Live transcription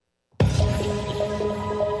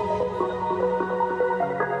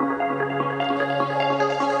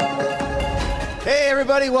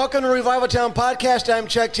everybody. Welcome to Revival Town Podcast. I'm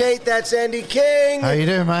Chuck Tate. That's Andy King. How you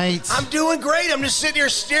doing, mate? I'm doing great. I'm just sitting here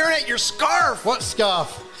staring at your scarf. What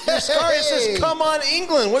scarf? Your scarf says, "Come on,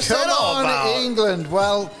 England." What's that all about? Come on, England.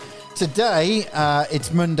 Well, today,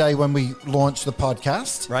 it's Monday when we launch the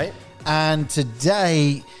podcast. Right. And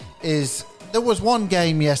today there was one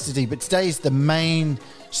game yesterday, but today's the main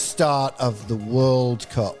start of the World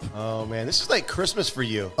Cup. Oh, man. This is like Christmas for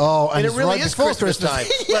you. Oh, and it it's really right is before Christmas time.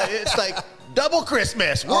 Yeah. But it's like double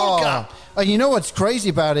Christmas. World Cup. And you know what's crazy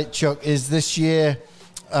about it, Chuck, is this year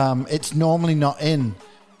it's normally not in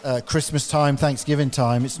Christmas time, Thanksgiving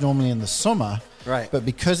time. It's normally in the summer. Right. But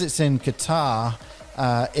because it's in Qatar,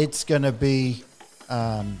 it's going to be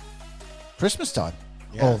Christmas time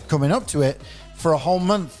or coming up to it for a whole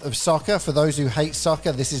month of soccer. For those who hate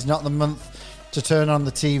soccer, this is not the month to turn on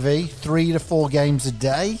the TV. 3 to 4 games a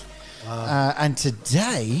day. And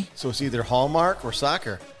today... So it's either Hallmark or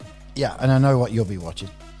soccer. Yeah, and I know what you'll be watching.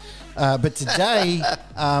 But today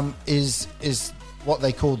is what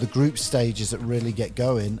they call the group stages that really get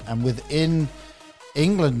going. And within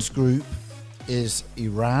England's group is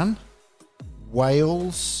Iran,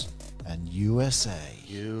 Wales, and USA.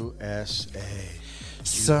 USA.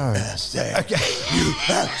 So, USA. okay.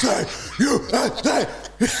 USA.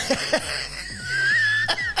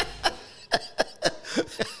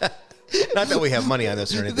 Not that we have money on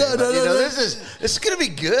this or anything. No, no. This is going to be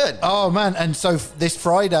good. Oh, man. And so this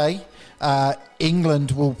Friday,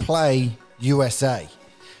 England will play USA.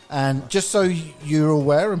 And just so you're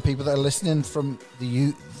aware, and people that are listening from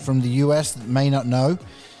the US that may not know,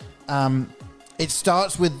 it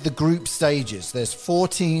starts with the group stages. There's 4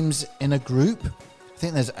 teams in a group. I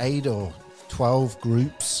think there's 8 or 12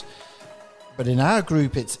 groups. But in our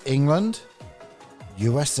group, it's England,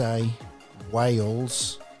 USA,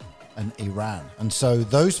 Wales, and Iran. And so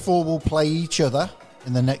those 4 will play each other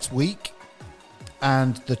in the next week.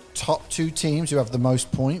 And the top 2 teams who have the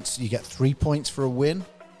most points, you get 3 points for a win,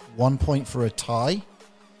 1 point for a tie.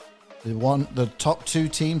 The top 2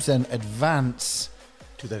 teams then advance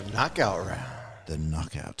to the knockout round. The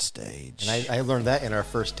knockout stage. And I learned that in our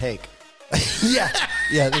first take. Yeah.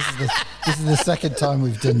 This is the second time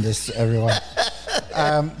we've done this, everyone.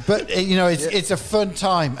 But it's a fun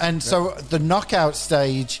time, and so the knockout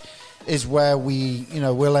stage is where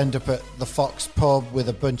we'll end up at the Fox pub with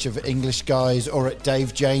a bunch of English guys, or at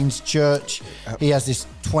Dave Jane's church. He has this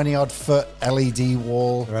 20-odd foot LED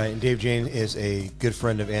wall. Right, and Dave Jane is a good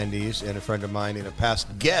friend of Andy's and a friend of mine and a past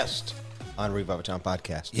guest on Revival Town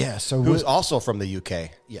Podcast. Yeah, so who's also from the UK.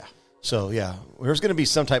 Yeah. So, yeah, there's going to be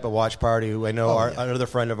some type of watch party. I know another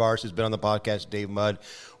friend of ours who's been on the podcast, Dave Mudd,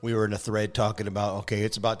 we were in a thread talking about,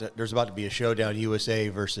 there's about to be a showdown, USA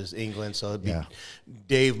versus England. So it'd be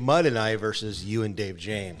Dave Mudd and I versus you and Dave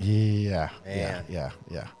Jane. Yeah.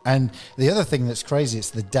 And the other thing that's crazy, it's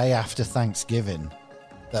the day after Thanksgiving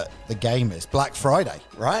that the game is, Black Friday.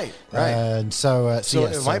 Right. And so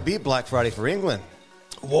it might be Black Friday for England.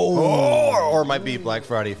 Whoa! Or it might be Black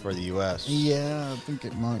Friday for the U.S. Yeah, I think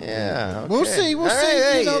it might be. Yeah, okay. We'll see.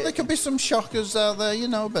 Right. There could be some shockers out there,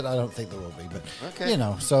 but I don't think there will be. But,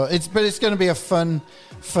 so it's going to be a fun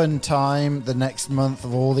time the next month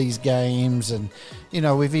of all these games. And,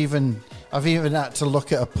 I've even had to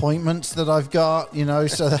look at appointments that I've got,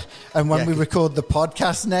 and when we record the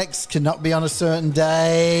podcast next cannot be on a certain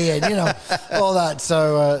day and, all that.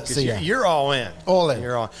 So you're all in. All in.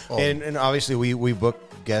 You're all in. And obviously we book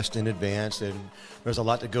guests in advance, and there's a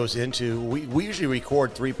lot that goes into. We usually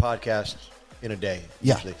record 3 podcasts in a day.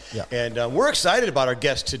 Usually. Yeah. And we're excited about our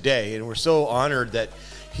guest today, and we're so honored that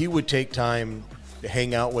he would take time to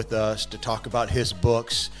hang out with us to talk about his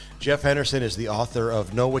books. Jeff Henderson is the author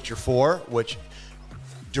of Know What You're For, which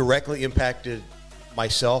directly impacted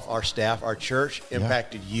myself, our staff, our church,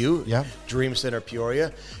 impacted you, Dream Center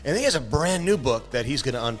Peoria. And he has a brand new book that he's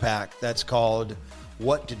going to unpack that's called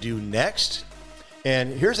What to Do Next.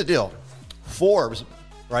 And here's the deal. Forbes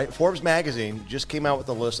magazine just came out with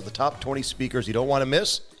a list of the top 20 speakers you don't want to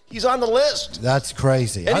miss. He's on the list. That's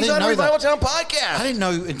crazy. And he's on the Revival Town Podcast. I didn't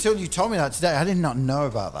know until you told me that today. I did not know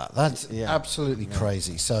about that. That's absolutely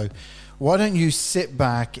crazy. So why don't you sit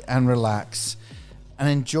back and relax and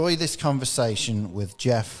enjoy this conversation with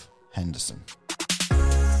Jeff Henderson.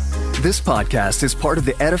 This podcast is part of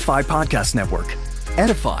the Edify Podcast Network.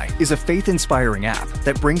 Edify is a faith-inspiring app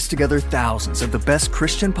that brings together thousands of the best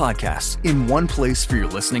Christian podcasts in one place for your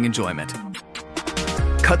listening enjoyment.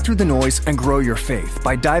 Cut through the noise and grow your faith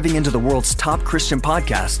by diving into the world's top Christian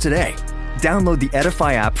podcasts today. Download the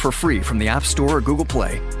Edify app for free from the App Store or Google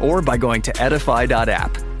Play, or by going to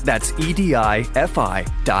edify.app. That's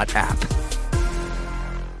EDIFI.app.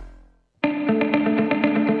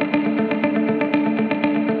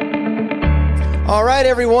 All right,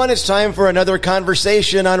 everyone, it's time for another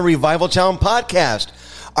conversation on Revival Town Podcast.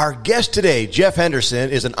 Our guest today, Jeff Henderson,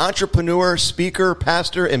 is an entrepreneur, speaker,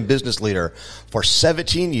 pastor, and business leader. For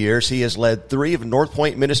 17 years, he has led 3 of North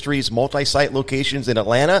Point Ministries' multi-site locations in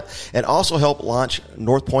Atlanta and also helped launch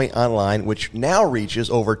North Point Online, which now reaches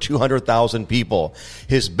over 200,000 people.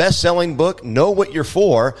 His best-selling book, Know What You're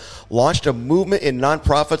For, launched a movement in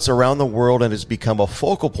nonprofits around the world and has become a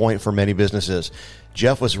focal point for many businesses.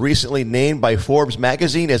 Jeff was recently named by Forbes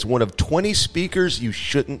magazine as one of 20 speakers you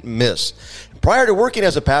shouldn't miss. Prior to working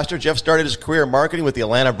as a pastor, Jeff started his career in marketing with the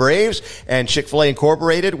Atlanta Braves and Chick-fil-A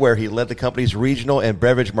Incorporated, where he led the company's regional and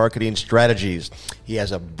beverage marketing strategies. He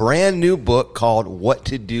has a brand new book called What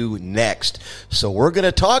to Do Next. So we're going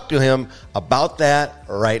to talk to him about that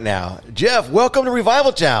right now. Jeff, welcome to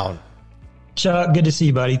Revival Town. Chuck, good to see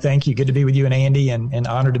you, buddy. Thank you. Good to be with you and Andy, and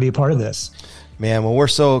honored to be a part of this. Man, well, we're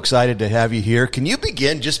so excited to have you here. Can you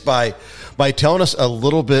begin just by telling us a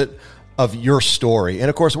little bit of your story? And,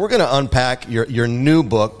 of course, we're going to unpack your new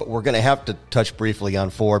book, but we're going to have to touch briefly on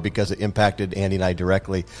 4 because it impacted Andy and I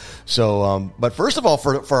directly. So, but first of all,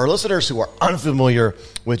 for our listeners who are unfamiliar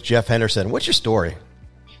with Jeff Henderson, what's your story?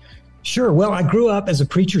 Sure. Well, I grew up as a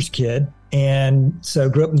preacher's kid, and so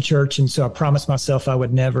grew up in church. And so I promised myself I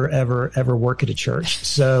would never, ever, ever work at a church.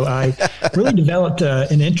 So I really developed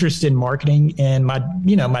an interest in marketing. And my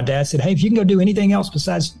dad said, hey, if you can go do anything else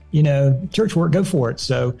besides, church work, go for it.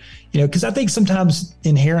 So, because I think sometimes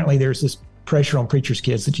inherently there's this pressure on preacher's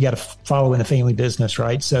kids that you got to follow in the family business.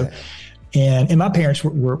 Right. So, and my parents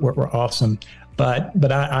were awesome,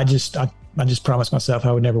 but I just promised myself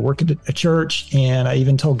I would never work at a church. And I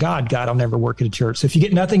even told God, I'll never work at a church. So if you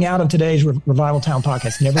get nothing out of today's Revival Town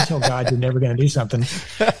podcast, never tell God you're never going to do something.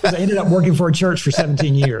 Because I ended up working for a church for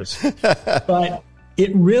 17 years. But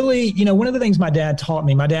it really, one of the things my dad taught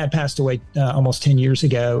me, my dad passed away almost 10 years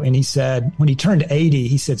ago. And he said, when he turned 80,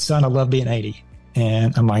 he said, son, I love being 80.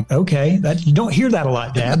 And I'm like, okay, you don't hear that a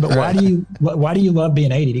lot, Dad, but why do you love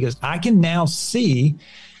being 80? He goes, I can now see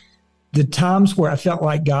the times where I felt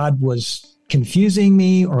like God was confusing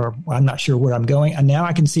me, or I'm not sure where I'm going. And now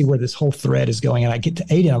I can see where this whole thread is going. And I get to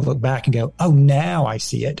 80 and I look back and go, oh, now I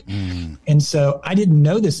see it. And so I didn't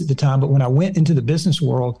know this at the time, but when I went into the business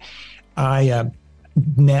world,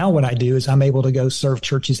 now what I do is I'm able to go serve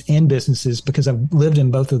churches and businesses because I've lived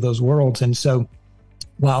in both of those worlds. And so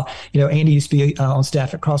while, Andy used to be on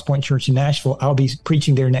staff at Crosspoint Church in Nashville, I'll be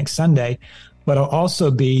preaching there next Sunday. But I'll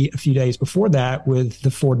also be a few days before that with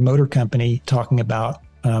the Ford Motor Company talking about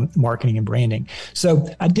marketing and branding. So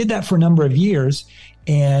I did that for a number of years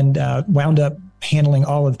and wound up handling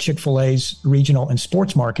all of Chick-fil-A's regional and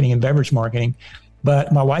sports marketing and beverage marketing.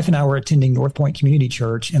 But my wife and I were attending North Point Community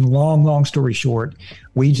Church, and long story short,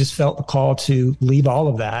 we just felt the call to leave all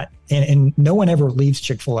of that. And no one ever leaves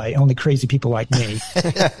Chick-fil-A, only crazy people like me.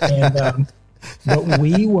 But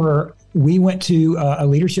we went to a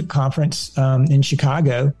leadership conference in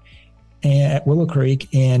Chicago at Willow Creek,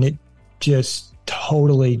 and it just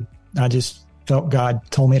I just felt God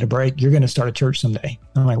told me to break. You're going to start a church someday.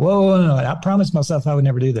 I'm like, whoa, no, I promised myself I would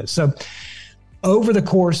never do this. So over the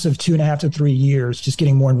course of 2.5 to 3 years, just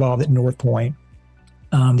getting more involved at North Point,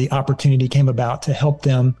 the opportunity came about to help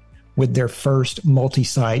them with their first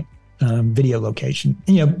multi-site video location.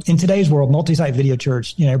 In today's world, multi-site video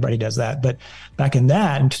church, everybody does that. But back in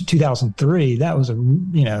 2003, that was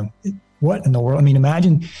what in the world? I mean,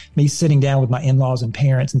 imagine me sitting down with my in-laws and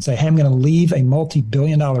parents and say, hey, I'm going to leave a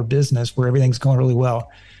multi-billion-dollar business where everything's going really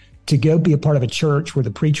well to go be a part of a church where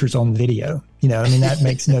the preacher's on video. That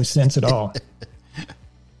makes no sense at all.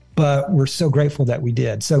 But we're so grateful that we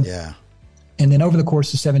did. So, yeah. And then over the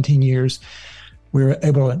course of 17 years, we were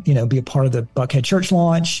able to, be a part of the Buckhead Church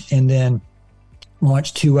launch, and then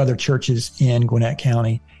launched 2 other churches in Gwinnett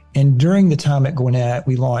County. And during the time at Gwinnett,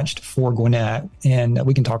 we launched For Gwinnett, and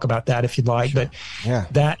we can talk about that if you'd like. Sure.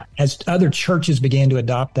 But that, as other churches began to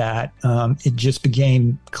adopt that, it just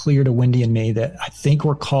became clear to Wendy and me that I think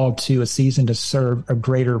we're called to a season to serve a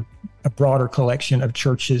broader collection of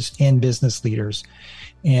churches and business leaders.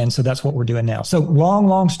 And so that's what we're doing now. So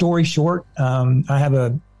long story short, I have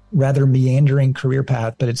a rather meandering career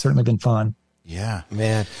path, but it's certainly been fun. Yeah,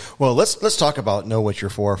 man. Well, let's talk about Know What You're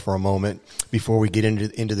For a moment before we get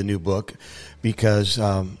into the new book, because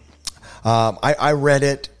I read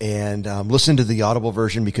it and listened to the Audible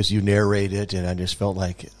version because you narrate it, and I just felt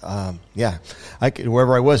like,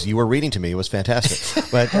 wherever I was, you were reading to me. It was fantastic.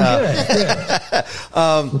 But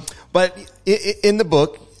but in the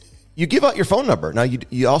book, you give out your phone number. Now,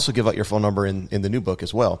 you also give out your phone number in the new book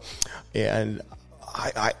as well, and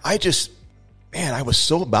man, I was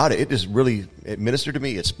so about it. It ministered to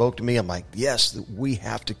me. It spoke to me. I'm like, yes, we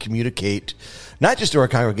have to communicate, not just to our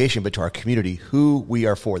congregation, but to our community, who we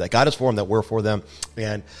are for, that God is for them, that we're for them.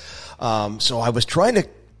 And so I was trying to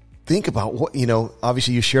think about what,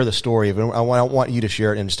 obviously you share the story of it. I want you to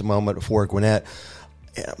share it in just a moment for Gwinnett.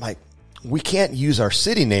 And I'm like, we can't use our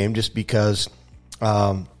city name just because,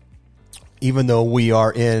 even though we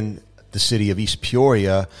are in the city of East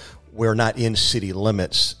Peoria, we're not in city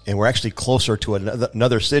limits, and we're actually closer to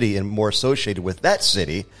another city and more associated with that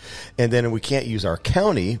city. And then we can't use our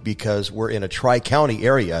county because we're in a tri-county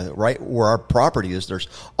area, right, where our property is. There's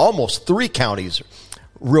almost 3 counties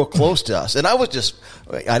real close to us. And I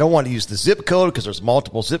don't want to use the zip code because there's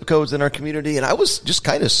multiple zip codes in our community, and I was just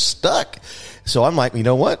kind of stuck. So I'm like, you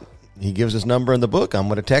know what? He gives his number in the book. I'm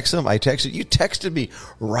going to text him. I texted. You texted me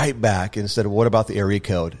right back and said, what about the area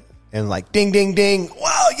code? And like, ding, ding, ding.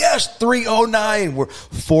 Wow, yes, 309. We're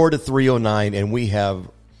 4 to 309, and we have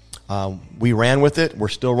we ran with it. We're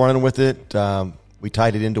still running with it. We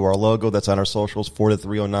tied it into our logo that's on our socials, 4 to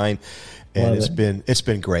 309, and it's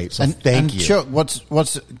been great. So thank you. Chuck,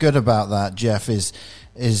 what's good about that, Jeff,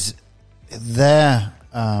 is their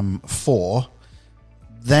 4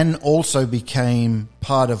 then also became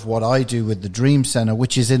part of what I do with the Dream Center,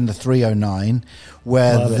 which is in the 309,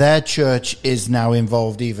 where their church is now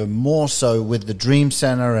involved even more so with the Dream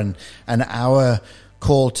Center and our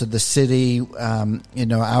call to the city.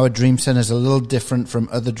 Our Dream Center is a little different from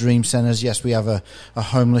other Dream Centers. Yes, we have a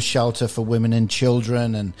homeless shelter for women and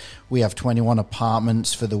children, and we have 21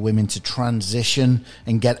 apartments for the women to transition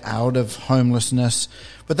and get out of homelessness.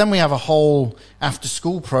 But then we have a whole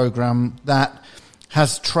after-school program that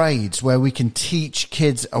has trades where we can teach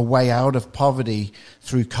kids a way out of poverty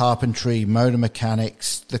through carpentry, motor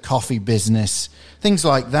mechanics, the coffee business, things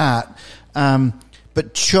like that.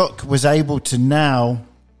 But Chuck was able to now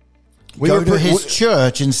go to his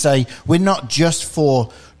church and say, we're not just for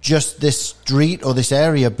just this street or this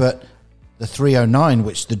area, but the 309,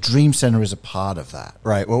 which the Dream Center is a part of that.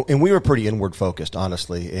 Right. Well, and we were pretty inward focused,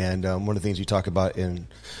 honestly. And one of the things you talk about in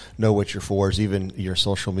Know What You're For is even your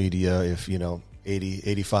social media, if, 80,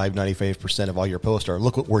 85, 95% of all your posts are,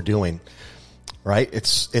 look what we're doing, right?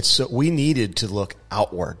 We needed to look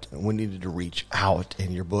outward, and we needed to reach out,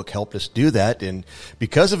 and your book helped us do that. And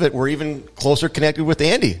because of it, we're even closer connected with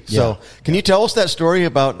Andy. Yeah. So can you tell us that story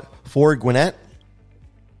about For Gwinnett?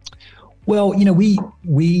 Well,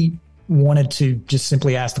 we wanted to just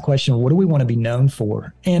simply ask the question, what do we want to be known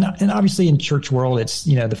for? And obviously in church world, it's,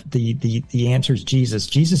 the answer is Jesus.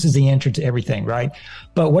 Jesus is the answer to everything, right?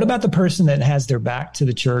 But what about the person that has their back to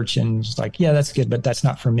the church and just like, yeah, that's good, but that's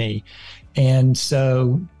not for me. And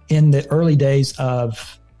so in the early days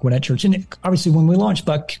of Gwinnett Church, and obviously when we launched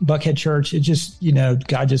Buckhead Church, it just,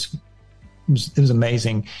 it was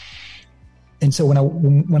amazing. And so when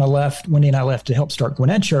I left, Wendy and I left to help start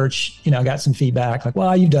Gwinnett Church, I got some feedback like,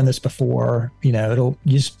 well, you've done this before, it'll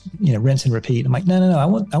just, rinse and repeat. I'm like, no, I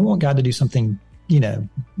want God to do something,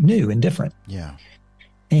 new and different. Yeah.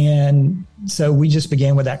 And so we just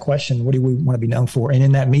began with that question, what do we want to be known for? And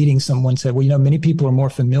in that meeting, someone said, well, many people are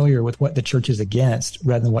more familiar with what the church is against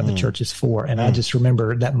rather than what the church is for. And I just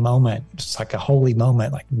remember that moment, just like a holy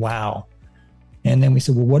moment, like, wow. And then we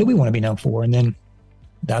said, well, what do we want to be known for? And then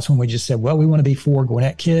that's when we just said, well, we want to be for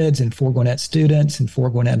Gwinnett kids and for Gwinnett students and for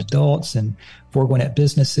Gwinnett adults and for Gwinnett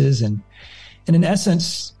businesses. And in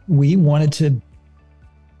essence, we wanted to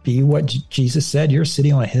be what Jesus said, you're a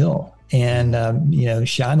city on a hill and,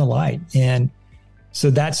 shine the light. And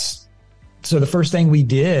so the first thing we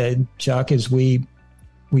did, Chuck, is we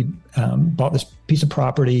bought this piece of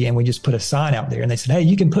property and we just put a sign out there and they said, hey,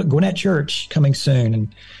 you can put Gwinnett Church coming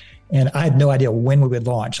soon. And I had no idea when we would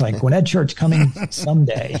launch, like Gwinnett Church coming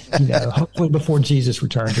someday, hopefully before Jesus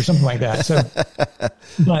returns or something like that. So,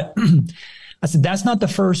 but I said, that's not the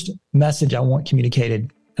first message I want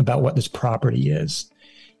communicated about what this property is.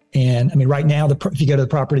 And I mean, right now, if you go to the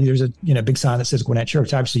property, there's a big sign that says Gwinnett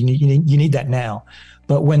Church. Obviously, you need that now.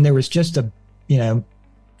 But when there was just a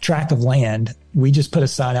tract of land, we just put a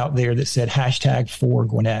sign out there that said #for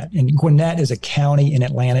Gwinnett. And Gwinnett is a county in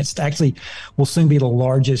Atlanta. It's actually will soon be the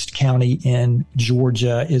largest county in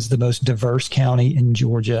Georgia, is the most diverse county in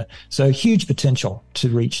Georgia. So huge potential to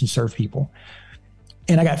reach and serve people.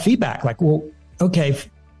 And I got feedback like, well, okay,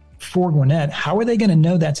 for Gwinnett, how are they going to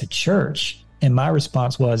know that's a church? And my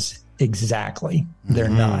response was, exactly. They're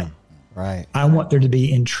not. Right. I want there to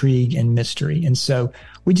be intrigue and mystery. And so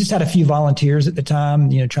we just had a few volunteers at the time,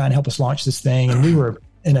 trying to help us launch this thing. And we were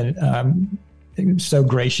in so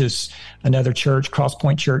gracious. Another church,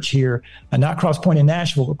 Crosspoint Church here, not Crosspoint in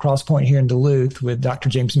Nashville, but Crosspoint here in Duluth with Dr.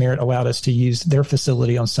 James Merritt, allowed us to use their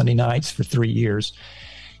facility on Sunday nights for 3 years.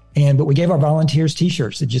 But we gave our volunteers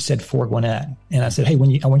T-shirts that just said For Gwinnett. And I said, hey,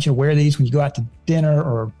 I want you to wear these when you go out to dinner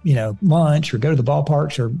or, lunch or go to the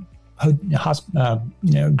ballparks or,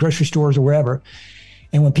 grocery stores or wherever.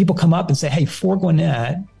 And when people come up and say, hey, For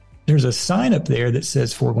Gwinnett, there's a sign up there that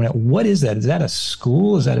says For Gwinnett. What is that? Is that a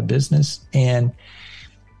school? Is that a business? And,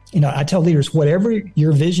 I tell leaders, whatever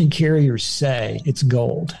your vision carriers say, it's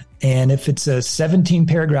gold. And if it's a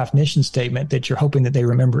 17-paragraph mission statement that you're hoping that they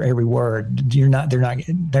remember every word, they're not going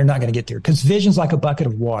to get there, because vision's like a bucket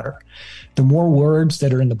of water. The more words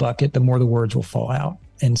that are in the bucket, the more the words will fall out.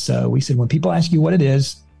 And so we said, when people ask you what it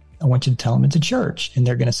is, I want you to tell them it's a church. And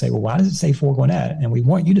they're going to say, well, why does it say For Gwinnett? And we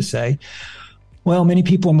want you to say, well, many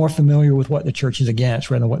people are more familiar with what the church is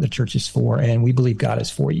against rather than what the church is for. And we believe God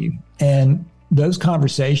is for you. And those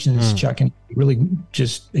conversations, Chuck, and really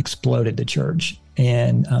just exploded the church.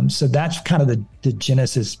 And so that's kind of the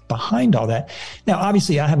genesis behind all that. Now,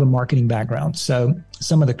 obviously, I have a marketing background. So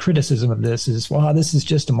some of the criticism of this is, well, this is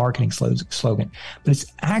just a marketing slogan. But it's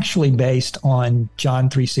actually based on John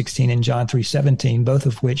 3:16 and John 3:17, both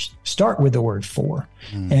of which start with the word for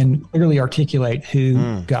and clearly articulate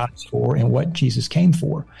who God's for and what Jesus came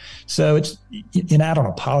for. So and I don't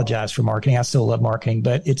apologize for marketing. I still love marketing,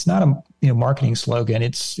 but it's not a marketing slogan.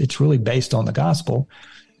 It's really based on the gospel.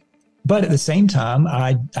 But at the same time,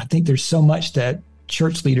 I think there's so much that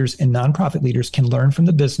church leaders and nonprofit leaders can learn from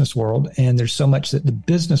the business world, and there's so much that the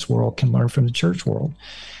business world can learn from the church world.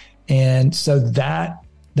 And so that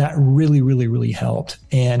really, really, really helped.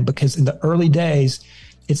 And because in the early days,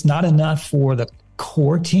 it's not enough for the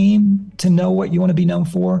core team to know what you want to be known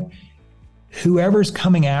for. Whoever's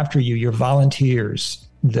coming after you, your volunteers,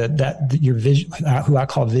 your vision, who I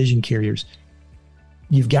call vision carriers,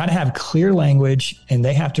 you've got to have clear language, and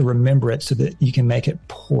they have to remember it so that you can make it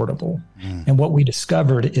portable. And what we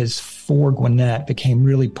discovered is For Gwinnett became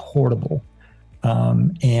really portable.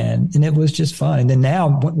 And it was just fun. And then now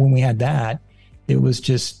when we had that, it was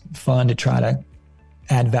just fun to try to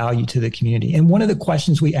add value to the community. And one of the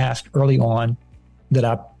questions we asked early on that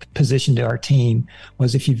I positioned to our team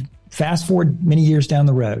was, if you fast forward many years down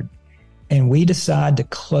the road and we decide to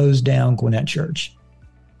close down Gwinnett Church,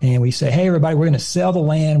 and we say, hey, everybody, we're going to sell the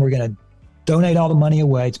land. We're going to donate all the money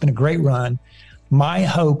away. It's been a great run. My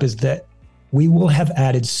hope is that we will have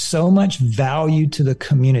added so much value to the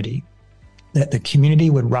community that the community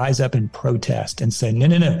would rise up and protest and say,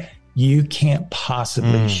 no, you can't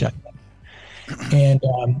possibly shut down. And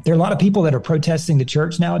there are a lot of people that are protesting the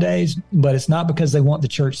church nowadays, but it's not because they want the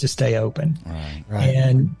church to stay open. Right.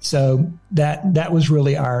 And so that was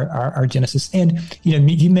really our genesis. And,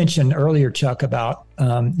 you mentioned earlier, Chuck, about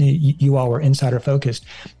you all were insider focused,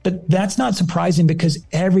 but that's not surprising because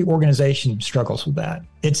every organization struggles with that.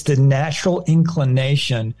 It's the natural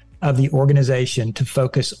inclination of the organization to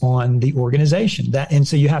focus on the organization. And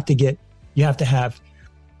so you have to have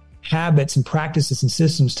habits and practices and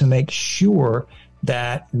systems to make sure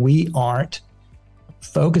that we aren't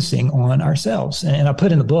focusing on ourselves. And I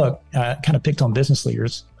put in the book, kind of picked on business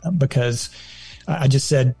leaders because I just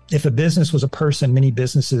said, if a business was a person, many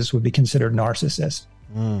businesses would be considered narcissists.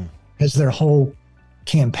 Because their whole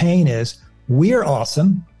campaign is, we're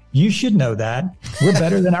awesome. You should know that. We're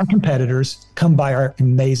better than our competitors. Come buy our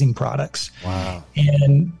amazing products. Wow.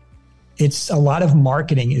 And it's a lot of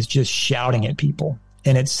marketing is just shouting at people.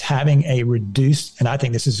 And it's having a reduced, and I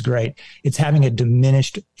think this is great, it's having a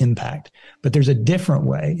diminished impact. But there's a different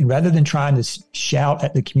way. And rather than trying to shout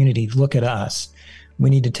at the community, look at us, we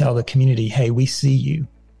need to tell the community, hey, we see you,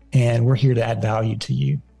 and we're here to add value to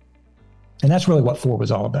you. And that's really what For was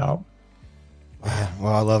all about.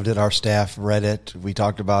 Well, I loved it. Our staff read it. We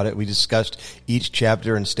talked about it. We discussed each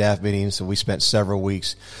chapter in staff meetings. So we spent several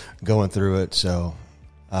weeks going through it. So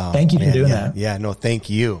thank you for doing that. Yeah, no, thank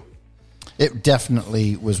you. It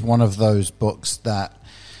definitely was one of those books that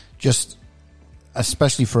just,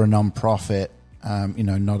 especially for a nonprofit,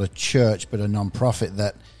 not a church, but a nonprofit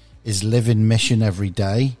that is living mission every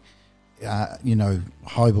day.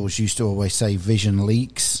 Hybels used to always say vision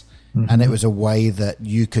leaks. And it was a way that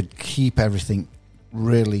you could keep everything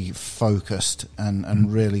really focused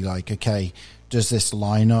and really like, okay, does this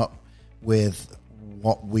line up with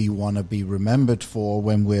what we want to be remembered for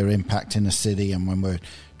when we're impacting a city and when we're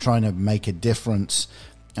trying to make a difference?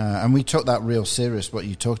 And we took that real serious, what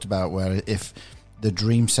you talked about, where if the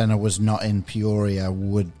Dream Center was not in Peoria,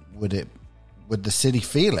 would the city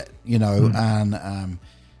feel it,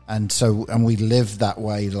 And we live that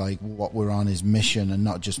way, like what we're on is mission, and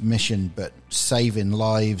not just mission, but saving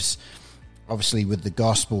lives obviously with the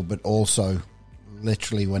gospel, but also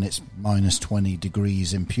literally when it's minus 20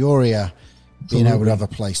 degrees in Peoria, being able to have a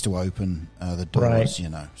place to open the doors,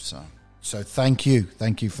 So thank you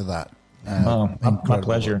for that. My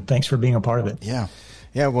pleasure. Thanks for being a part of it. Yeah.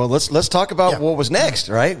 Yeah, well, let's talk about what was next,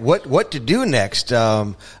 right? What to do next?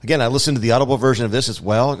 Again, I listened to the Audible version of this as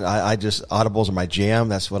well. I just Audibles are my jam.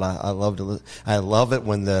 That's what I love to. I love it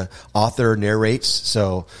when the author narrates.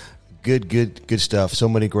 So good stuff. So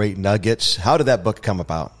many great nuggets. How did that book come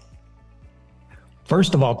about?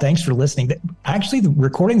 First of all, thanks for listening. Actually,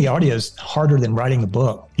 recording the audio is harder than writing the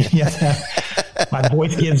book. My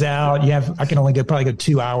voice gives out. I can only probably go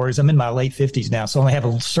 2 hours. I'm in my late 50s now, so I only have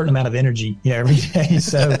a certain amount of energy, every day.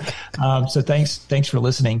 So thanks for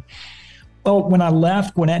listening. Well, when I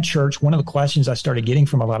left Gwinnett Church, one of the questions I started getting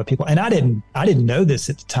from a lot of people, and I didn't know this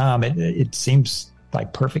at the time. It seems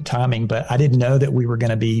like perfect timing, but I didn't know that we were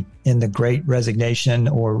going to be in the Great Resignation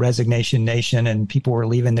or Resignation Nation, and people were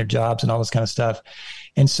leaving their jobs and all this kind of stuff.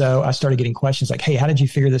 And so I started getting questions like, hey, how did you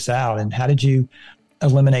figure this out? And how did you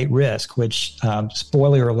eliminate risk? Which,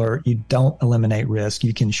 spoiler alert, you don't eliminate risk.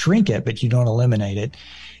 You can shrink it, but you don't eliminate it.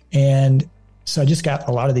 And so I just got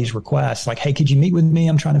a lot of these requests like, hey, could you meet with me?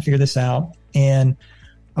 I'm trying to figure this out. And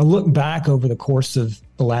I look back over the course of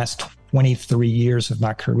the last 23 years of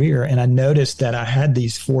my career, and I noticed that I had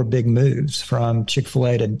these 4 big moves from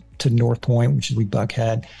Chick-fil-A to North Point, which is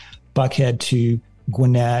Buckhead to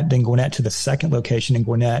Gwinnett, then Gwinnett to the second location in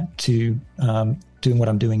Gwinnett to doing what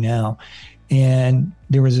I'm doing now. And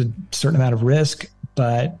there was a certain amount of risk,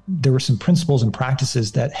 but there were some principles and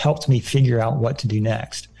practices that helped me figure out what to do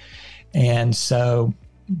next. And so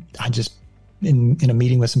I just, in a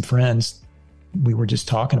meeting with some friends, we were just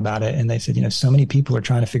talking about it, and they said, so many people are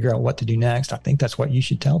trying to figure out what to do next. I think that's what you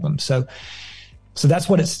should tell them. So that's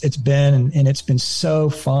what it's been. And it's been so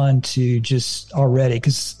fun to just already,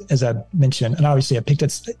 because as I mentioned, and obviously I picked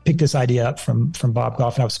this idea up from Bob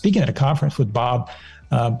Goff, and I was speaking at a conference with Bob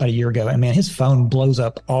about a year ago, and man, his phone blows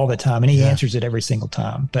up all the time, and he answers it every single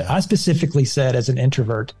time. But I specifically said, as an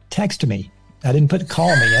introvert, text me. I didn't put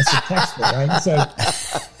call me. I said text me, right? So,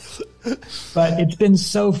 but it's been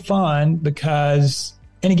so fun because,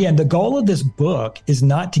 and again, the goal of this book is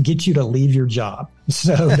not to get you to leave your job.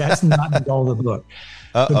 So that's not the goal of the book.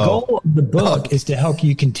 The goal of the book is to help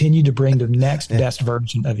you continue to bring the next best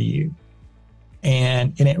version of you.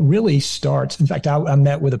 And it really starts. In fact, I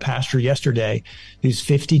met with a pastor yesterday who's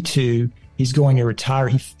 52. He's going to retire.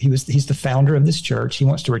 He's the founder of this church. He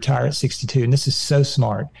wants to retire at 62. And this is so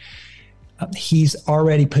smart. He's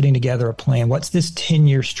already putting together a plan. What's this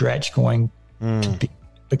 10-year stretch going to be?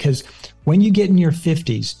 Because when you get in your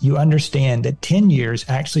 50s, you understand that 10 years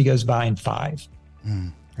actually goes by in 5.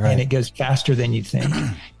 Right. And it goes faster than you think.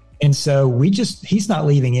 And so he's not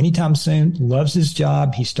leaving anytime soon, loves his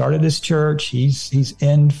job. He started his church. He's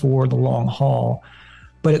in for the long haul.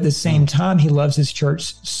 But at the same time, he loves his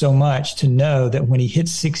church so much to know that when he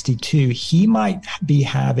hits 62, he might be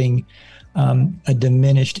having a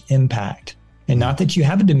diminished impact. And not that you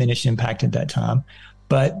have a diminished impact at that time,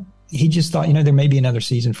 but he just thought, there may be another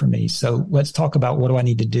season for me. So let's talk about what do I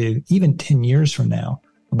need to do, even 10 years from now,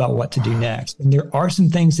 about what to do next. And there are some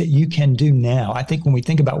things that you can do now. I think when we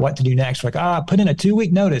think about what to do next, we're like, put in a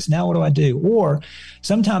 2-week notice. Now what do I do? Or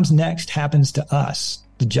sometimes next happens to us.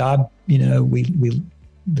 The job,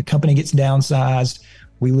 the company gets downsized,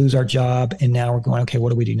 we lose our job, and now we're going, okay,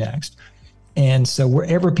 what do we do next? And so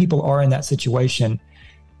wherever people are in that situation,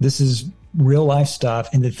 this is real life stuff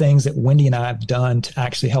and the things that Wendy and I have done to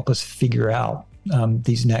actually help us figure out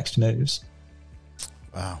these next moves.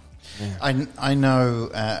 Wow. Yeah. I know,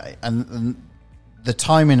 and the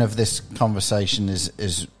timing of this conversation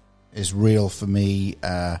is real for me,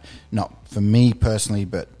 not for me personally,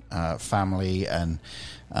 but family. And,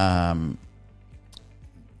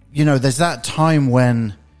 there's that time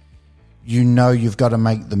when you've got to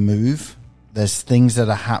make the move. There's things that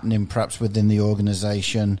are happening perhaps within the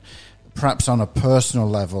organization, perhaps on a personal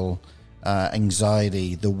level,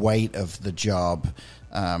 anxiety, the weight of the job.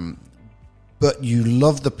 But you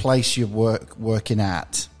love the place you're working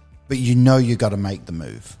at, but you got to make the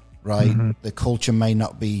move, right? Mm-hmm. The culture may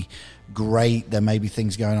not be great. There may be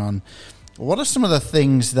things going on. What are some of the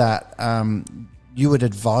things that you would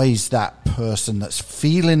advise that person that's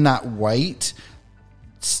feeling that weight,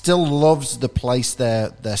 still loves the place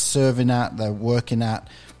they're serving at, they're working at,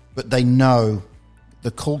 but they know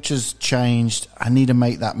the culture's changed, I need to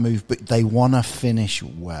make that move, but they want to finish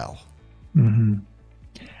well? Mm-hmm.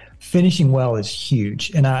 Finishing well is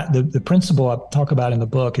huge. And the principle I talk about in the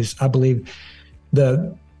book is, I believe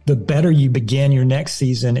the better you begin your next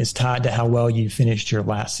season is tied to how well you finished your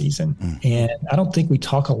last season. And I don't think we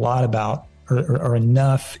talk a lot about or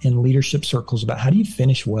enough in leadership circles about how do you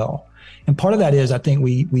finish well. And part of that is, I think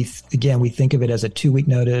we think of it as a 2-week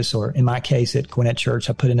notice, or in my case at Gwinnett Church,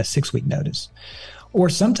 I put in a 6-week notice. Or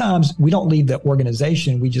sometimes we don't leave the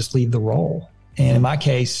organization, we just leave the role. And in my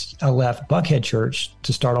case, I left Buckhead Church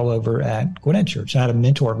to start all over at Gwinnett Church. I had a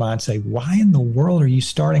mentor of mine say, why in the world are you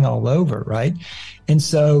starting all over, right? And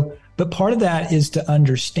so, but part of that is to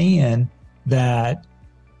understand that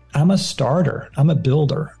I'm a starter, I'm a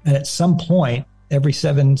builder. And at some point, every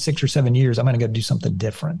 6 or 7 years, I'm going to go do something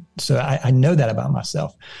different. So I know that about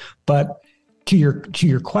myself. But to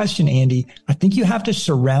your question, Andy, I think you have to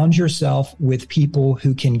surround yourself with people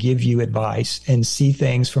who can give you advice and see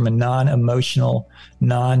things from a non-emotional,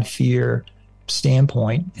 non-fear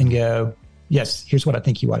standpoint and go, yes, here's what I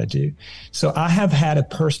think you ought to do. So I have had a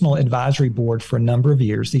personal advisory board for a number of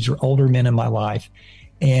years. These are older men in my life.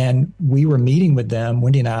 And we were meeting with them,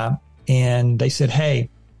 Wendy and I, and they said, hey,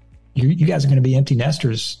 you guys are going to be empty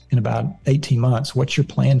nesters in about 18 months. What's your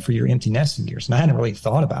plan for your empty nesting years? And I hadn't really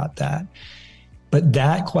thought about that. But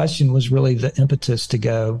that question was really the impetus to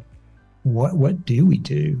go, what do we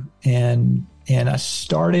do? And I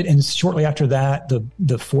started, and shortly after that,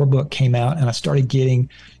 the 4 book came out, and I started getting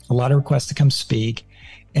a lot of requests to come speak.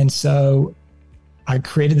 And so I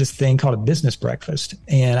created this thing called a business breakfast,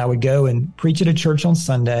 and I would go and preach at a church on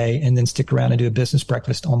Sunday and then stick around and do a business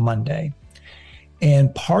breakfast on Monday.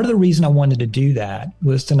 And part of the reason I wanted to do that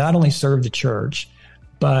was to not only serve the church,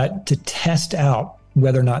 but to test out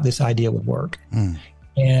whether or not this idea would work.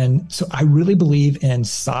 And so I really believe in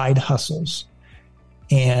side hustles.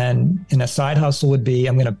 And a side hustle would be,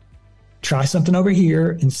 I'm going to try something over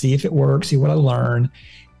here and see if it works, see what I learn.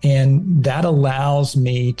 And that allows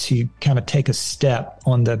me to kind of take a step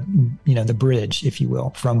on the bridge, if you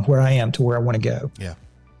will, from where I am to where I want to go. Yeah.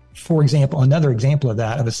 For example, another example of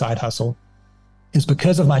that, of a side hustle, is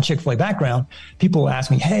because of my Chick-fil-A background, people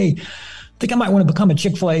ask me, hey, I think I might want to become a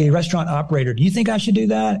Chick-fil-A restaurant operator. Do you think I should do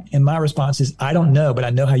that? And my response is, I don't know, but I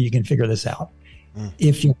know how you can figure this out.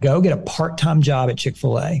 If you go get a part-time job at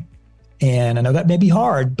Chick-fil-A, and I know that may be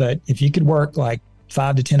hard, but if you could work like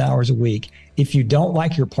 5 to 10 hours a week, if you don't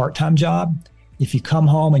like your part-time job, if you come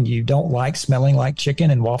home and you don't like smelling like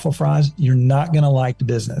chicken and waffle fries, you're not going to like the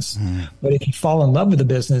business. But if you fall in love with the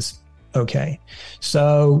business, okay.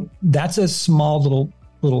 So that's a small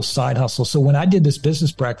little side hustle. So when I did this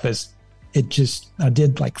business breakfast, I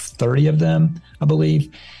did like 30 of them, I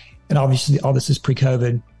believe. And obviously all this is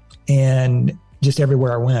pre-COVID, and just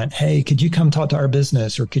everywhere I went, hey, could you come talk to our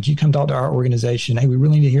business, or could you come talk to our organization? Hey, we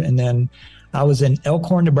really need to hear. And then I was in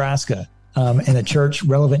Elkhorn, Nebraska, in a church,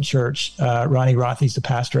 Relevant Church. Ronnie Rothy's the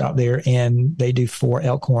pastor out there, and they do for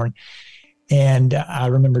Elkhorn. And I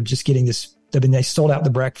remember just getting this. They sold out the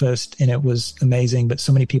breakfast, and it was amazing. But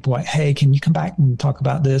so many people were like, hey, can you come back and talk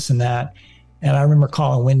about this and that? And I remember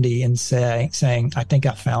calling Wendy and saying, I think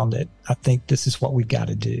I found it. I think this is what we've got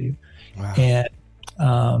to do. Wow.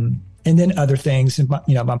 And then other things,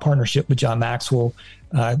 my partnership with John Maxwell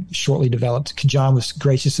shortly developed. John was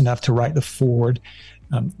gracious enough to write the foreword.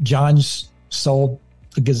 John's sold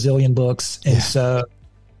a gazillion books. And so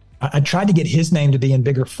I tried to get his name to be in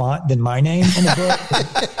bigger font than my name in the book.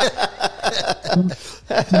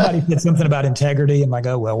 Somebody said something about integrity. I'm like,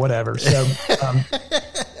 oh, well, whatever. So,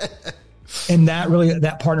 and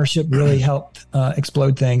that partnership really helped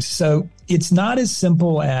explode things. So it's not as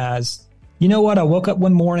simple as, you know what, I woke up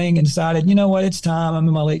one morning and decided, you know what, it's time. I'm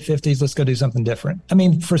in my late 50s. Let's go do something different. I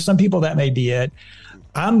mean, for some people, that may be it.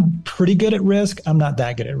 I'm pretty good at risk. I'm not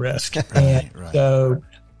that good at risk. So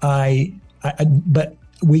but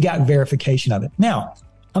we got verification of it. Now,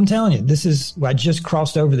 I'm telling you, I just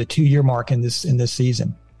crossed over the 2-year mark in this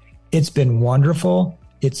season. It's been wonderful.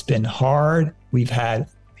 It's been hard. We've had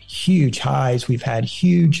huge highs. We've had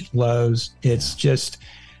huge lows. It's just,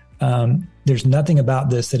 there's nothing about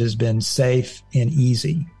this that has been safe and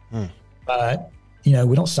easy. But, we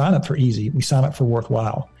don't sign up for easy. We sign up for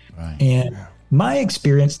worthwhile. Right. And my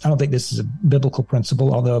experience, I don't think this is a biblical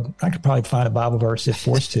principle, although I could probably find a Bible verse if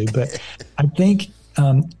forced to, but I think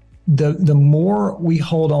the more we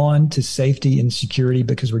hold on to safety and security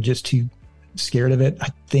because we're just too scared of it, I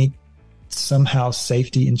think somehow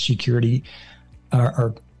safety and security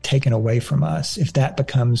are taken away from us if that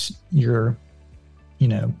becomes your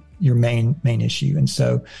main issue. And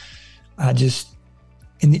so I just,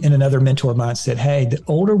 and another mentor of mine said, hey, the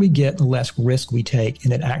older we get, the less risk we take.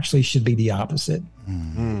 And it actually should be the opposite.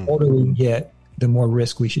 The older we get, the more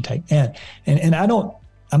risk we should take. And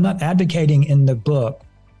I'm not advocating in the book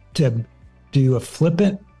to do a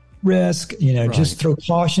flippant risk, just throw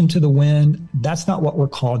caution to the wind. That's not what we're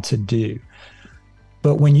called to do.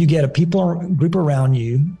 But when you get a group around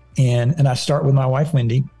you And I start with my wife,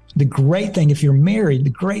 Wendy. The great thing, if you're married, the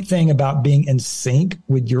great thing about being in sync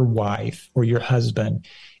with your wife or your husband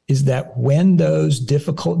is that when those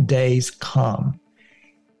difficult days come,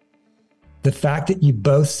 the fact that you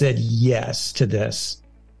both said yes to this,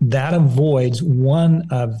 that avoids one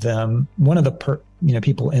of the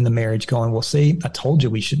people in the marriage going, well, see, I told you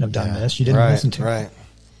we shouldn't have done this. You didn't listen to me.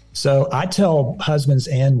 So I tell husbands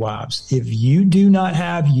and wives, if you do not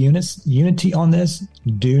have unity on this,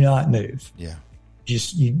 do not move. Yeah.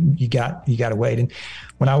 Just you got to wait. And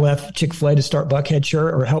when I left Chick-fil-A to start Buckhead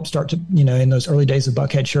Church, or help start to, in those early days of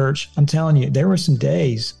Buckhead Church, I'm telling you, there were some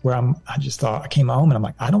days where I just thought, I came home and I'm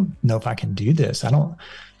like, I don't know if I can do this. I'm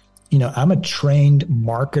a trained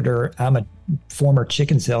marketer. I'm a former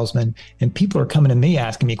chicken salesman, and people are coming to me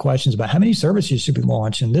asking me questions about how many services should we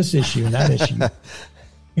launch and this issue and that issue.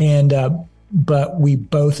 And, but we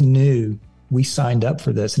both knew we signed up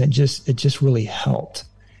for this, and it just really helped.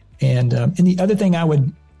 And the other thing I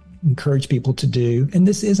would encourage people to do, and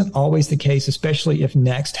this isn't always the case, especially if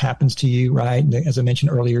Next happens to you, right? As I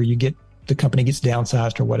mentioned earlier, the company gets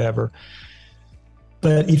downsized or whatever.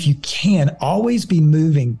 But if you can, always be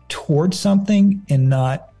moving towards something and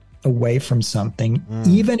not away from something,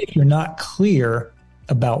 even if you're not clear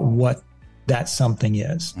about what that something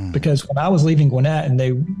is. Because when I was leaving Gwinnett,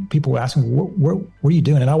 and people were asking, what are you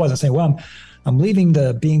doing? And I wasn't saying, well, I'm leaving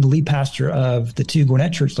being the lead pastor of the 2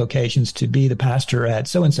 Gwinnett church locations to be the pastor at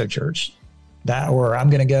so-and-so church, or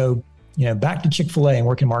I'm going to go, back to Chick-fil-A and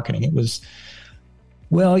work in marketing. It was,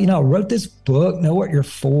 well, I wrote this book, Know What You're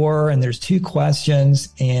For, and there's 2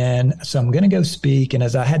 questions. And so I'm going to go speak. And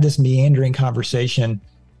as I had this meandering conversation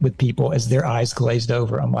with people, as their eyes glazed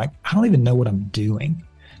over, I'm like, I don't even know what I'm doing.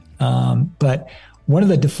 But one of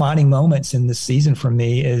the defining moments in this season for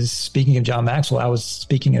me is, speaking of John Maxwell, I was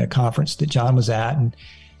speaking at a conference that John was at, and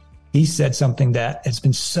he said something that has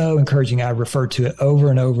been so encouraging. I referred to it over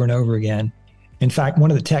and over and over again. In fact,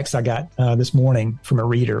 one of the texts I got this morning from a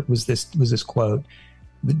reader was this quote.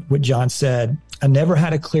 What John said, I never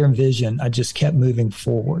had a clear vision. I just kept moving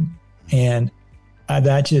forward. And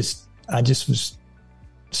that just was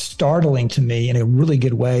startling to me in a really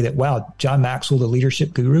good way, that, wow, John Maxwell, the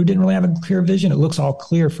leadership guru, didn't really have a clear vision. It looks all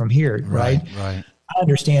clear from here, right? Right. I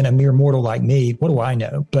understand a mere mortal like me. What do I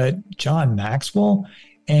know? But John Maxwell,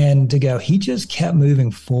 and to go, he just kept moving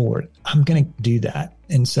forward. I'm going to do that.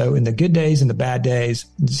 And so in the good days and the bad days,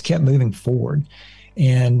 just kept moving forward.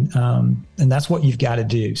 And that's what you've got to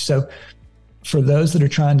do. So for those that are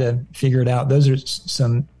trying to figure it out, those are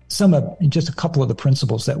some of just a couple of the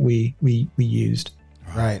principles that we used.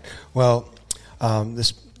 Right. Well,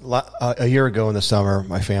 a year ago in the summer,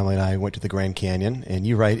 my family and I went to the Grand Canyon, and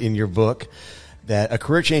you write in your book that a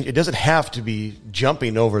career change, it doesn't have to be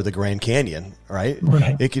jumping over the Grand Canyon, right?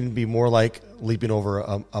 It can be more like leaping over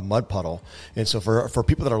a mud puddle. And so for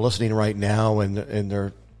people that are listening right now, and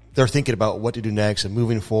they're thinking about what to do next and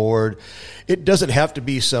moving forward, it doesn't have to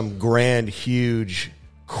be some grand, huge,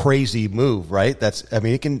 crazy move, right?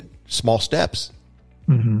 It can, small steps.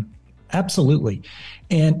 Mm-hmm. Absolutely.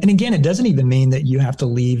 And again, it doesn't even mean that you have to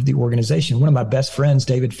leave the organization. One of my best friends,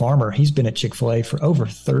 David Farmer, he's been at Chick-fil-A for over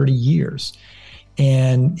 30 years.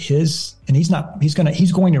 And he's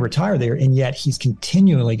going to retire there. And yet he's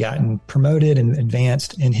continually gotten promoted and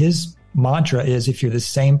advanced. And his mantra is, if you're the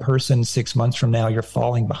same person 6 months from now, you're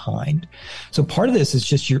falling behind. So part of this is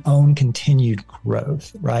just your own continued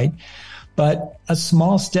growth, right? But a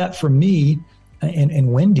small step for me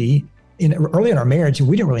and Wendy, early in our marriage,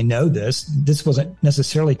 we didn't really know this. This wasn't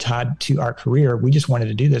necessarily tied to our career. We just wanted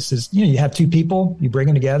to do this. You have 2 people, you bring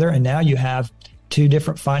them together, and now you have 2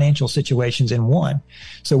 different financial situations in one.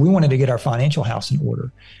 So we wanted to get our financial house in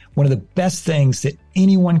order. One of the best things that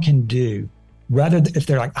anyone can do, if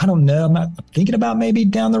they're like, I don't know, I'm thinking about maybe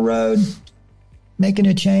down the road making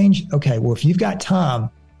a change. Okay, well, if you've got time,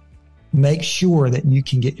 make sure that you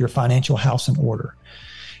can get your financial house in order.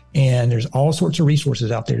 And there's all sorts of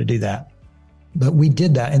resources out there to do that. But we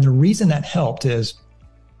did that. And the reason that helped is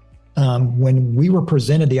when we were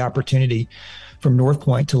presented the opportunity from North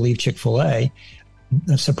Point to leave Chick-fil-A,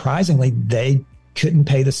 surprisingly, they couldn't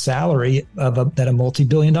pay the salary that a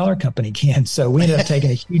multi-billion-dollar company can. So we ended up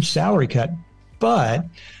taking a huge salary cut. But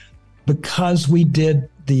because we did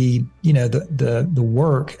the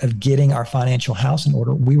work of getting our financial house in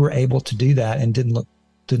order, we were able to do that and didn't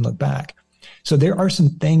look back. So there are some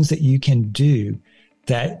things that you can do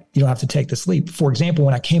that you don't have to take this leap. For example,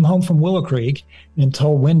 when I came home from Willow Creek and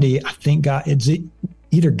told Wendy, I think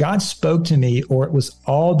either God spoke to me or it was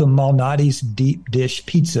all the Malnati's deep dish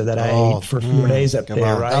pizza that I ate for 4 days up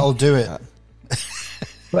there, right? I'll do it.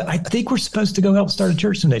 But I think we're supposed to go help start a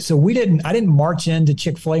church someday. So I didn't march into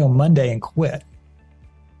Chick-fil-A on Monday and quit.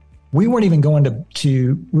 We weren't even going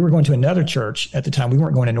we were going to another church at the time. We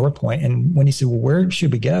weren't going to North Point. And when he said, well, where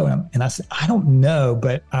should we go? And I said, I don't know,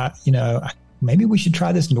 but maybe we should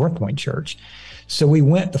try this North Point church. So we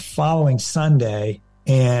went the following Sunday,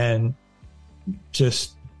 and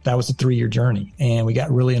just, that was a 3-year journey. And we got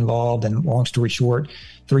really involved. And long story short,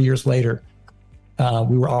 3 years later,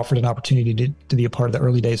 we were offered an opportunity to be a part of the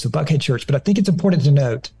early days of Buckhead Church. But I think it's important to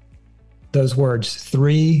note those words,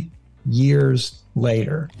 3 years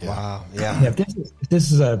later. Wow. Yeah. If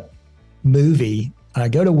this is a movie, I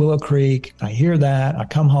go to Willow Creek, I hear that, I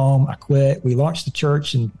come home, I quit, we launch the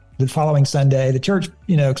church, and the following Sunday, the church,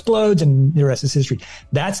 explodes, and the rest is history.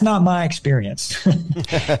 That's not my experience.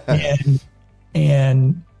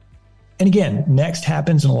 and again, next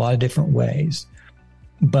happens in a lot of different ways.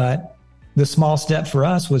 But the small step for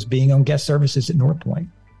us was being on guest services at North Point.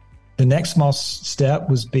 The next small step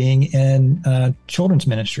was being in children's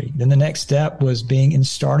ministry. Then the next step was being in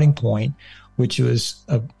Starting Point, which was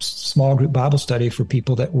a small group Bible study for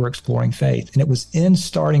people that were exploring faith. And it was in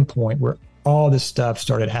Starting Point where all this stuff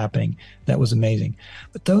started happening. That was amazing.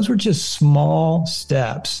 But those were just small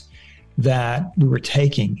steps that we were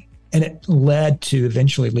taking. And it led to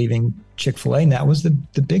eventually leaving Chick-fil-A. And that was the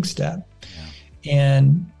big step. Yeah.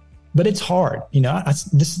 But it's hard.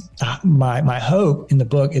 My hope in the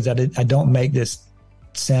book is that I don't make this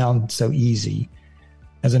sound so easy.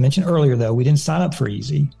 As I mentioned earlier, though, we didn't sign up for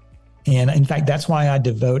easy. And in fact, that's why I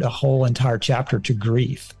devote a whole entire chapter to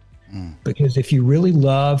grief. Because if you really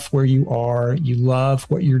love where you are, you love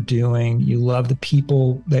what you're doing, you love the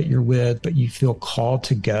people that you're with, but you feel called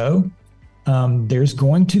to go, there's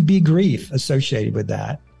going to be grief associated with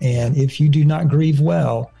that. And if you do not grieve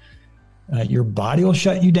well, your body will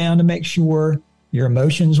shut you down to make sure, your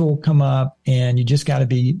emotions will come up, and you just got to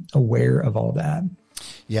be aware of all that.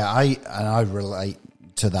 Yeah, I relate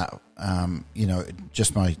to that.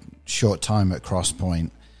 Just my short time at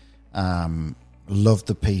Crosspoint, loved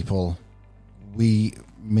the people. Me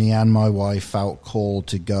and my wife felt called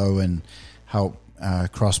to go and help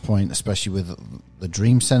Crosspoint, especially with the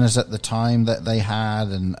Dream Centers at the time that they had,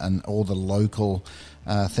 and all the local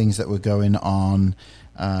things that were going on.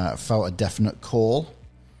 Felt a definite call.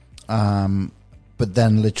 But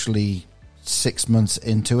then literally 6 months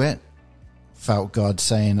into it, felt God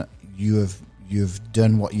saying, you've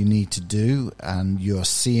done what you need to do, and you're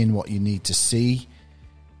seeing what you need to see.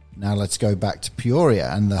 Now let's go back to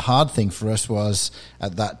Peoria. And the hard thing for us was,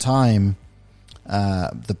 at that time,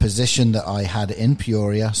 the position that I had in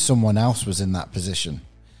Peoria, someone else was in that position.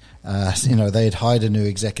 They had hired a new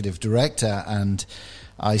executive director, and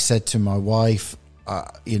I said to my wife, I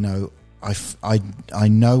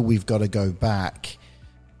know we've got to go back,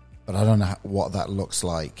 but I don't know what that looks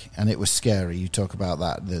like. And it was scary. You talk about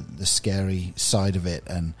that, the scary side of it.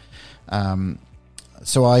 And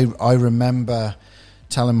so I remember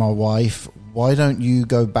telling my wife, why don't you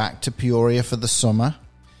go back to Peoria for the summer?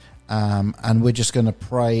 And we're just going to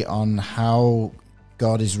pray on how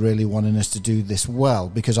God is really wanting us to do this well,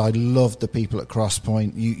 because I love the people at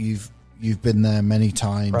Crosspoint. You've been there many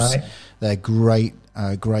times. Right. They're great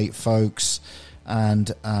folks.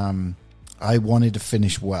 And I wanted to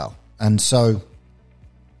finish well. And so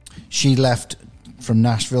she left from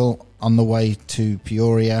Nashville on the way to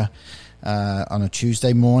Peoria on a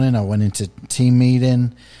Tuesday morning. I went into team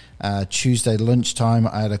meeting. Tuesday lunchtime,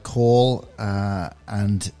 I had a call,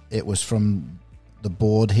 and it was from the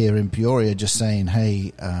board here in Peoria just saying,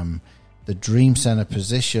 hey, the Dream Center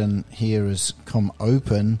position here has come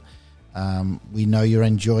open. We know you're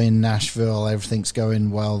enjoying Nashville. Everything's going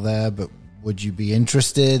well there, but would you be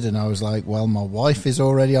interested? And I was like, well, my wife is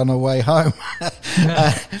already on her way home.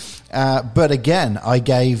 But again, I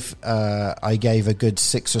gave a good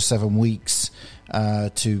 6 or 7 weeks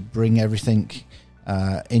to bring everything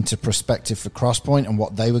into perspective for Crosspoint and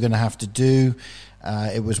what they were going to have to do.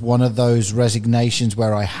 It was one of those resignations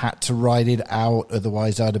where I had to write it out,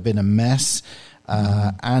 otherwise I'd have been a mess.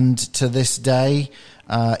 And to this day,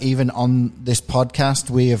 even on this podcast,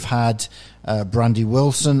 we have had Brandy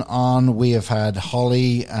Wilson on, we have had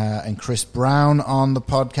Holly and Chris Brown on the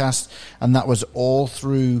podcast, and that was all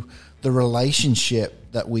through the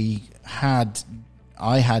relationship that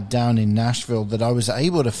I had down in Nashville, that I was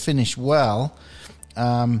able to finish well,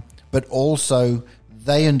 but also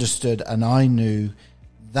they understood and I knew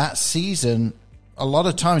that season. A lot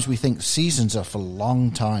of times we think seasons are for long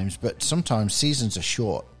times, but sometimes seasons are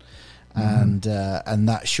short. And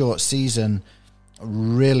that short season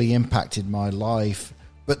really impacted my life.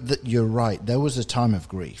 But you're right, there was a time of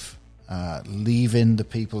grief. leaving the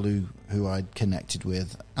people who I'd connected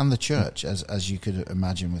with and the church, as you could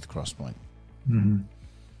imagine with Crosspoint. Mm-hmm.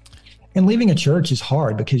 And leaving a church is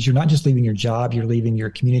hard because you're not just leaving your job, you're leaving your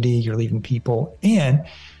community, you're leaving people. And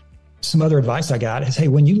some other advice I got is, hey,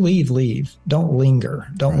 when you leave, don't linger.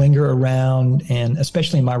 Don't linger around. And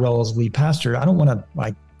especially in my role as lead pastor, I don't want to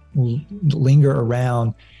linger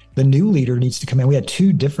around. The new leader needs to come in. We had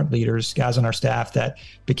 2 different leaders, guys on our staff that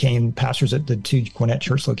became pastors at the 2 Gwinnett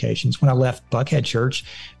church locations. When I left Buckhead Church,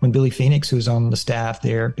 when Billy Phoenix, who was on the staff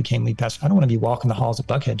there, became lead pastor, I don't want to be walking the halls of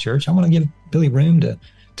Buckhead Church. I want to give Billy room to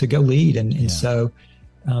go lead. And so,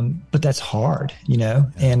 but that's hard,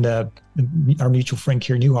 and our mutual friend,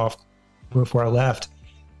 Kier Newhoff, before I left,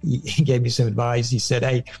 he gave me some advice. He said,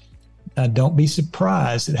 hey, don't be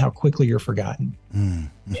surprised at how quickly you're forgotten.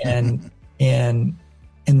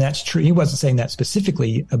 And that's true. He wasn't saying that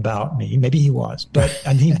specifically about me. Maybe he was, but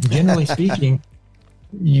I think generally speaking,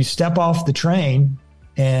 you step off the train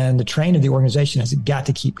and the train of the organization has got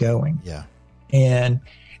to keep going. Yeah. And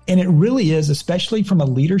it really is, especially from a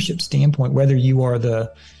leadership standpoint, whether you are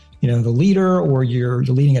the leader or you're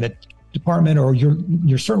leading at a department, or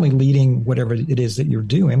you're certainly leading whatever it is that you're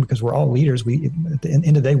doing, because we're all leaders. At the end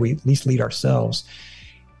of the day, we at least lead ourselves.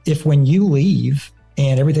 If when you leave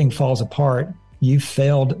and everything falls apart, you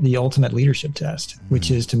failed the ultimate leadership test,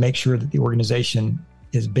 which is to make sure that the organization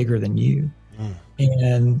is bigger than you.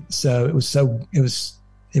 And so it was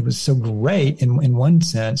so great in one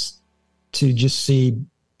sense to just see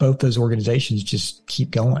both those organizations just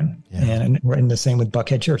keep going. And we're in the same with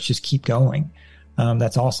Buckhead Church, just keep going.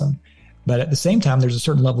 That's awesome. But at the same time, there's a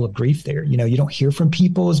certain level of grief there. You don't hear from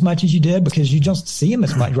people as much as you did because you don't see them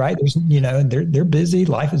as much, right? There's, they're busy.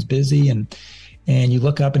 Life is busy. And you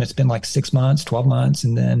look up and it's been like 6 months, 12 months.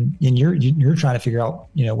 And you're trying to figure out,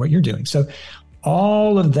 what you're doing. So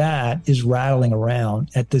all of that is rattling around.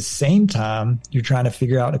 At the same time, you're trying to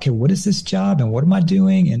figure out, okay, what is this job and what am I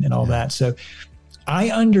doing and all that. So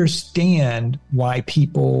I understand why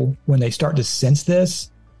people, when they start to sense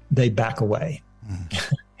this, they back away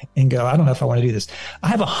and go, I don't know if I want to do this. I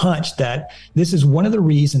have a hunch that this is one of the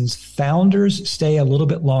reasons founders stay a little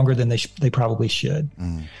bit longer than they probably should,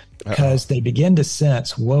 because they begin to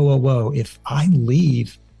sense, whoa, if I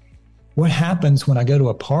leave, what happens when I go to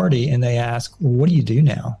a party and they ask, well, what do you do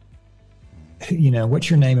now? What's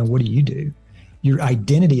your name and what do you do? Your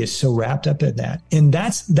identity is so wrapped up in that. And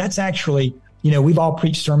that's actually, we've all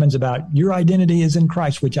preached sermons about your identity is in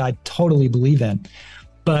Christ, which I totally believe in.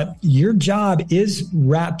 But your job is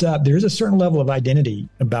wrapped up. There's a certain level of identity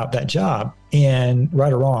about that job, and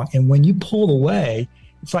right or wrong. And when you pull away,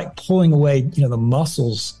 it's like pulling away, the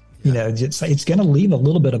muscles, it's going to leave a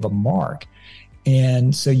little bit of a mark.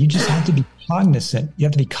 And so you just have to be cognizant. You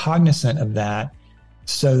have to be cognizant of that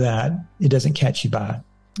so that it doesn't catch you by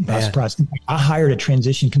surprise. I hired a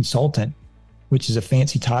transition consultant, which is a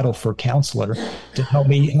fancy title for counselor, to help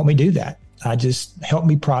me do that. I just helped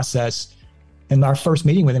me process. In our first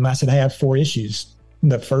meeting with him, I said, hey, I have 4 issues.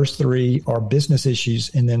 The first 3 are business issues.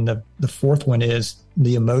 And then the 4th one is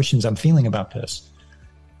the emotions I'm feeling about this.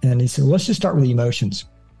 And he said, well, let's just start with the emotions.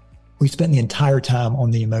 We spent the entire time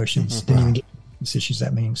on the emotions. Didn't even get business issues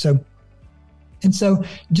that meeting. So you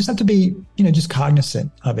just have to be, just cognizant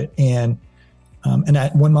of it. And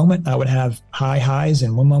at one moment I would have high highs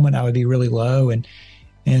and one moment I would be really low.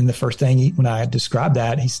 And the first thing when I described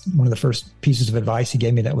that, one of the first pieces of advice he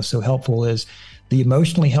gave me that was so helpful is the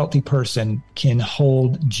emotionally healthy person can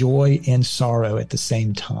hold joy and sorrow at the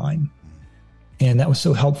same time. And that was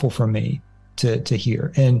so helpful for me to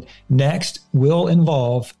hear. And next will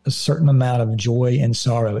involve a certain amount of joy and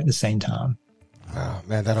sorrow at the same time. Wow,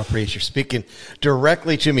 man, that'll preach. You're speaking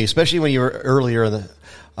directly to me, especially when you were earlier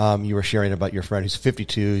you were sharing about your friend who's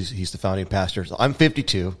 52. He's the founding pastor. So I'm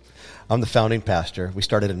 52. I'm the founding pastor. We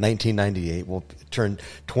started in 1998. We'll turn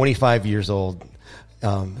 25 years old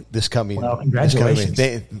this coming. Well, congratulations.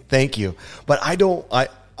 Thank you. But I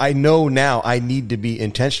know now I need to be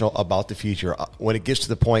intentional about the future. When it gets to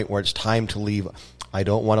the point where it's time to leave, I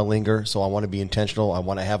don't want to linger, so I want to be intentional. I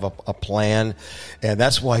want to have a plan. And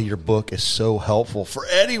that's why your book is so helpful for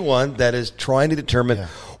anyone that is trying to determine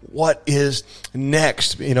what is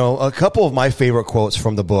next. A couple of my favorite quotes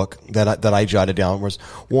from the book that I jotted down was,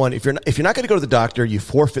 one, if you're not going to go to the doctor, you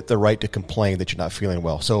forfeit the right to complain that you're not feeling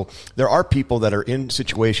well. So there are people that are in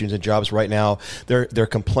situations and jobs right now, they're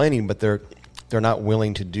complaining, but they're not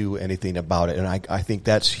willing to do anything about it. And I think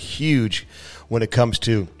that's huge when it comes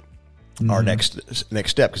to our next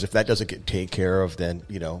step, because if that doesn't get taken care of, then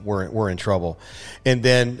we're in trouble. And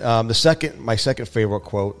then my second favorite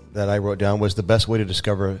quote that I wrote down was, the best way to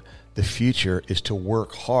discover the future is to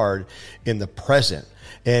work hard in the present.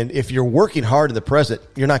 And if you're working hard in the present,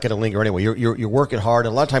 you're not going to linger anyway. You're working hard,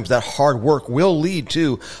 and a lot of times that hard work will lead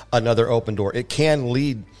to another open door. It can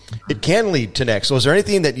lead to next. So is there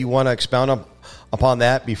anything that you want to expound upon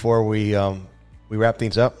that before we wrap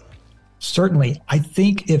things up? Certainly. I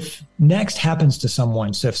think if next happens to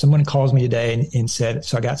someone, so if someone calls me today and said,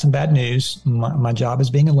 so I got some bad news, my job is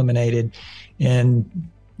being eliminated in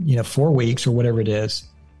 4 weeks or whatever it is,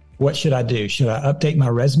 what should I do? Should I update my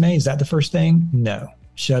resume? Is that the first thing? No.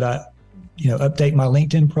 Should I update my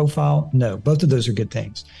LinkedIn profile? No. Both of those are good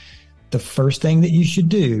things. The first thing that you should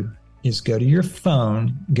do is go to your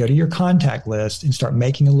phone, go to your contact list, and start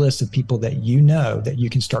making a list of people that you know that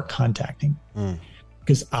you can start contacting.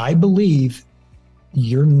 Because I believe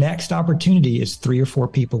your next opportunity is 3 or 4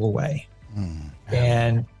 people away.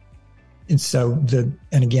 And so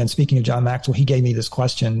and again, speaking of John Maxwell, he gave me this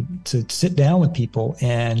question to sit down with people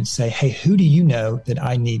and say, hey, who do you know that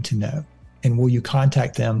I need to know? And will you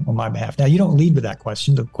contact them on my behalf? Now, you don't lead with that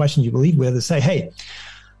question. The question you lead with is say, hey,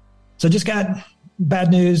 so just got bad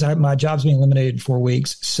news. My job's being eliminated in 4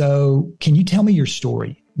 weeks. So can you tell me your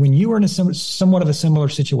story? When you were in somewhat of a similar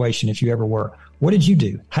situation, if you ever were, what did you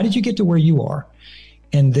do? How did you get to where you are?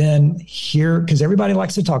 And then because everybody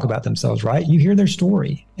likes to talk about themselves, right? You hear their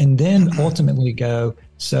story and then ultimately go,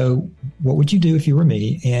 so what would you do if you were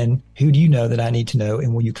me? And who do you know that I need to know?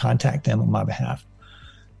 And will you contact them on my behalf?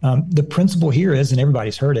 The principle here is, and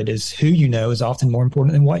everybody's heard it, is who you know is often more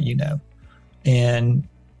important than what you know. And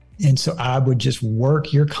so I would just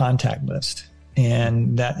work your contact list,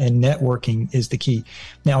 and networking is the key.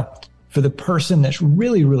 Now, for the person that's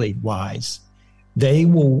really, really wise, they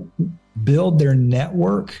will build their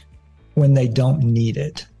network when they don't need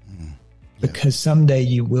it, because someday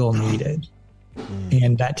you will need it.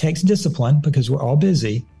 And that takes discipline, because we're all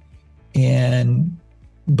busy.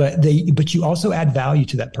 But you also add value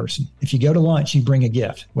to that person. If you go to lunch, you bring a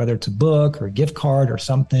gift, whether it's a book or a gift card or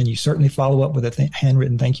something. You certainly follow up with a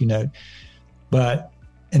handwritten thank you note.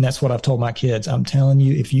 And that's what I've told my kids. I'm telling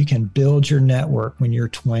you, if you can build your network when you're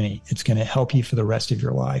 20, it's going to help you for the rest of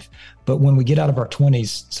your life. But when we get out of our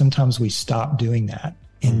 20s, sometimes we stop doing that,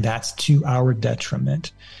 and that's to our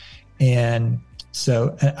detriment. And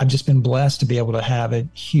so I've just been blessed to be able to have a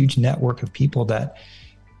huge network of people that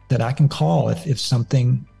I can call if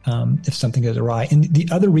something goes awry. And the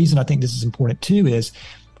other reason I think this is important too is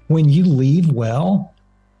when you leave well,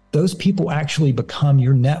 those people actually become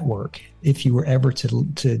your network if you were ever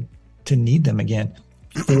to need them again.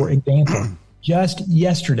 For example, just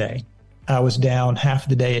yesterday, I was down half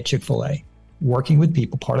the day at Chick-fil-A working with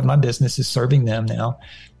people. Part of my business is serving them now.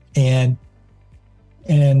 And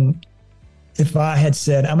if I had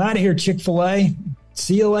said, I'm out of here, Chick-fil-A,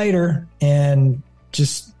 see you later, and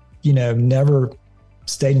just, never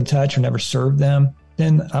stayed in touch or never served them,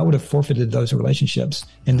 then I would have forfeited those relationships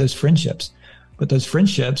and those friendships. But those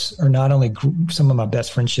friendships are not only some of my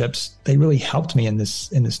best friendships, they really helped me in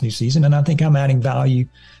this new season. And I think I'm adding value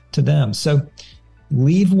to them. So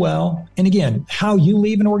leave well. And again, how you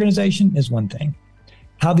leave an organization is one thing.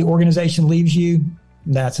 How the organization leaves you,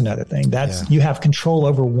 that's another thing. You have control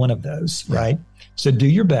over one of those, right? So do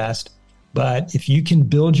your best. But if you can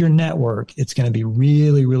build your network, it's going to be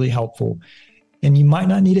really, really helpful. And you might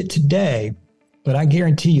not need it today, but I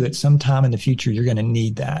guarantee you at some time in the future, you're going to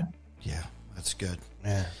need that. Yeah, that's good.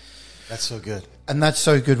 Yeah, that's so good. And that's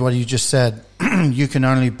so good what you just said. You can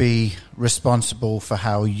only be responsible for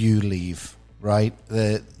how you leave, right?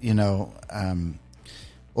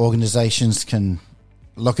 Organizations can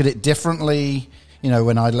look at it differently.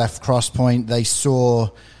 When I left CrossPoint, they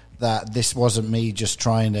saw that this wasn't me just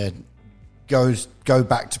trying to go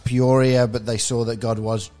back to Peoria, but they saw that God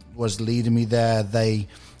was leading me there. They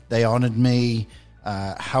honored me,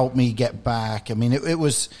 helped me get back. I mean, it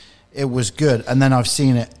was good. And then I've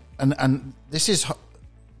seen it, and this is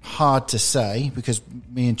hard to say because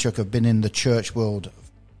me and Chuck have been in the church world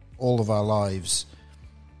all of our lives,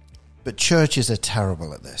 but churches are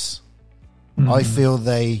terrible at this. I feel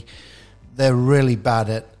they're really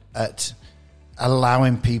bad at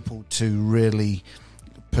allowing people to really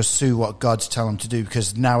pursue what God's telling them to do,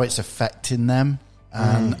 because now it's affecting them.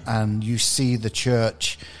 And you see the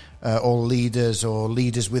church or leaders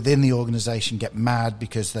within the organization get mad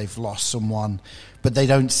because they've lost someone, but they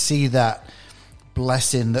don't see that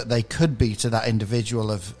blessing that they could be to that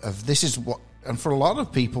individual of this is what. And for a lot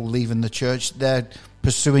of people leaving the church, they're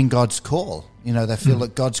pursuing God's call. They feel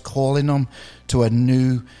that God's calling them to a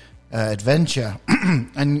new adventure.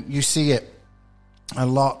 And you see it a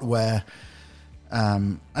lot where,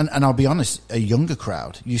 and I'll be honest, a younger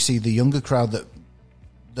crowd. You see the younger crowd that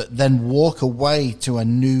then walk away to a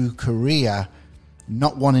new career,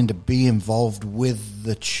 not wanting to be involved with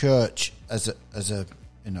the church as a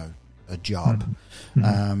job,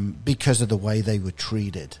 because of the way they were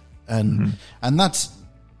treated, and that's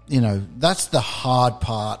the hard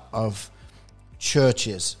part of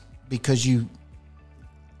churches, because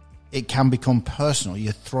it can become personal.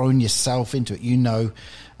 You're throwing yourself into it.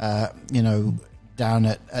 Down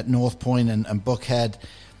at North Point and Buckhead,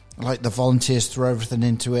 like the volunteers throw everything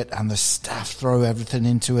into it and the staff throw everything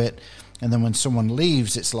into it. And then when someone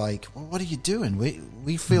leaves, it's like, well, what are you doing?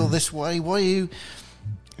 We feel this way. Why are you?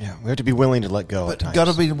 Yeah, we have to be willing to let go. But got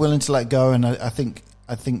to be willing to let go. And I think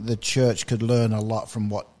the church could learn a lot from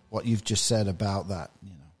what you've just said about that.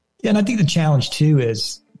 Yeah, and I think the challenge too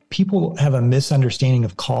is people have a misunderstanding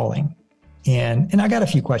of calling. And I got a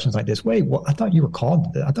few questions like this. Wait, well, I thought you were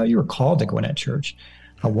called to Gwinnett Church.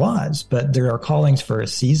 I was, but there are callings for a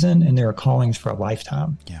season and there are callings for a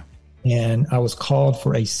lifetime. Yeah. And I was called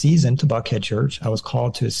for a season to Buckhead Church. I was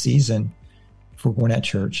called to a season for Gwinnett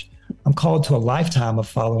Church. I'm called to a lifetime of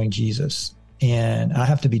following Jesus. And I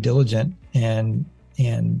have to be diligent and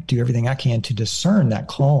do everything I can to discern that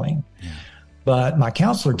calling. Yeah. But my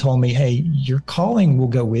counselor told me, hey, your calling will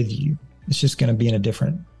go with you. It's just going to be in a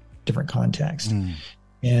different context.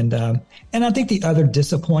 And I think the other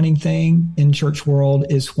disappointing thing in church world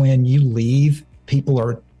is when you leave, people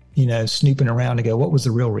are, snooping around to go, what was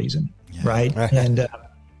the real reason? Yeah. Right. And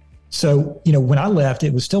so, when I left,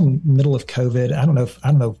 it was still middle of COVID. I don't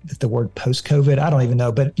know if the word post-COVID, I don't even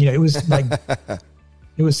know, but it was like,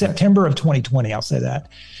 it was September of 2020. I'll say that.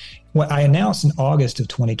 When I announced in August of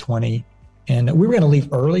 2020, and we were going to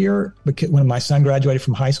leave earlier because when my son graduated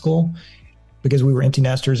from high school, because we were empty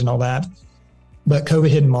nesters and all that. But COVID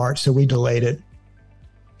hit in March, so we delayed it.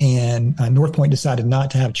 And North Point decided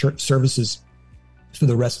not to have church services for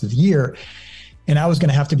the rest of the year. And I was going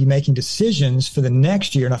to have to be making decisions for the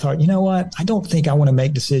next year. And I thought, you know what? I don't think I want to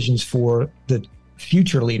make decisions for the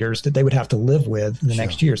future leaders that they would have to live with in the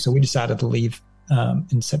next year. So we decided to leave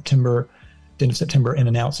in September, the end of September, and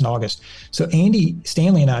announce in August. So Andy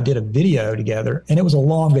Stanley and I did a video together, and it was a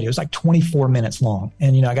long video. It was like 24 minutes long.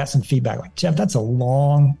 And, I got some feedback like, Jeff, that's a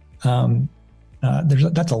long,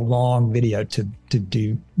 that's a long video to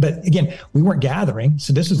do. But again, we weren't gathering.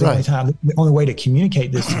 So this was the only way to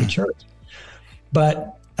communicate this to the church.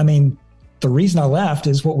 But I mean, the reason I left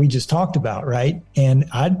is what we just talked about. Right. And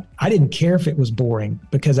I didn't care if it was boring,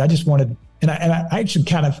 because I just wanted, and I actually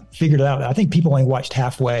kind of figured it out. I think people only watched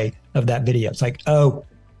halfway of that video. It's like, oh,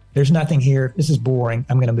 there's nothing here. This is boring.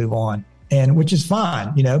 I'm going to move on. And which is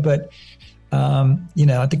fine, but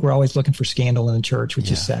I think we're always looking for scandal in the church,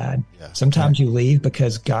 which is sad. Yeah. Sometimes you leave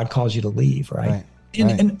because God calls you to leave. Right.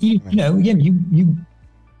 And again,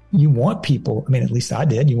 you want people, I mean, at least I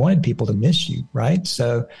did, you wanted people to miss you. Right.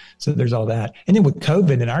 So there's all that. And then with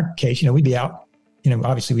COVID, in our case, we'd be out,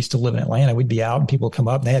 obviously we still live in Atlanta. We'd be out and people would come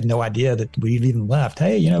up and they had no idea that we'd even left.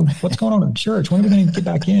 Hey, what's going on in the church? When are we going to get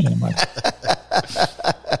back in? And I'm like,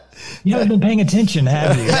 you haven't been paying attention,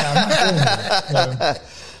 have you? Yeah, I'm not doing that.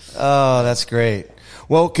 Oh, that's great.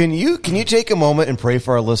 Well, can you take a moment and pray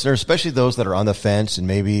for our listeners, especially those that are on the fence and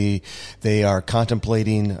maybe they are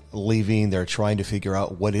contemplating leaving. They're trying to figure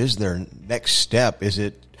out what is their next step.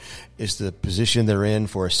 Is the position they're in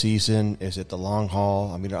for a season? Is it the long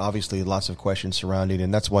haul? I mean, obviously lots of questions surrounding,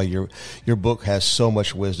 and that's why your book has so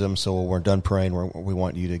much wisdom. So when we're done praying, we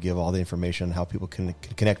want you to give all the information on how people can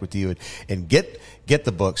connect with you and get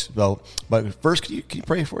the books. So, but first, can you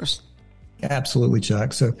pray for us? Absolutely,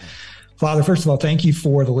 Chuck. So, Father, first of all, thank you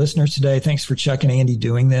for the listeners today. Thanks for Chuck and Andy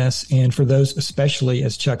doing this. And for those, especially,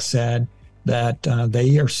 as Chuck said, that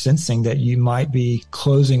they are sensing that you might be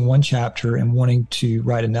closing one chapter and wanting to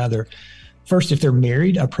write another. First, if they're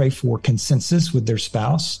married, I pray for consensus with their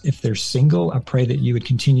spouse. If they're single, I pray that you would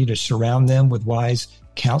continue to surround them with wise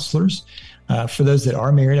counselors. For those that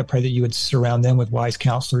are married, I pray that you would surround them with wise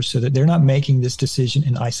counselors so that they're not making this decision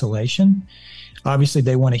in isolation. Obviously,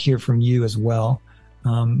 they want to hear from you as well.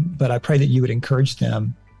 But I pray that you would encourage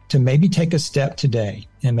them to maybe take a step today.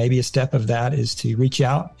 And maybe a step of that is to reach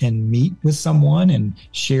out and meet with someone and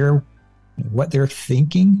share what they're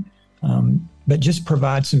thinking, but just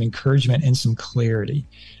provide some encouragement and some clarity.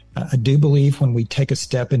 I do believe when we take a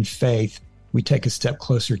step in faith, we take a step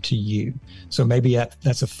closer to you. So maybe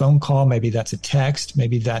that's a phone call, maybe that's a text,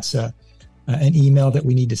 maybe that's an email that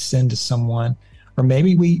we need to send to someone, or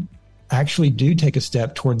maybe we actually do take a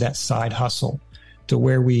step toward that side hustle to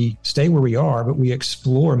where we stay where we are, but we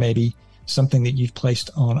explore maybe something that you've placed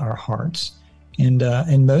on our hearts.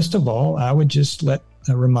 And most of all, I would just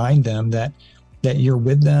remind them that you're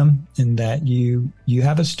with them, and that you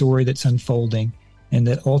have a story that's unfolding, and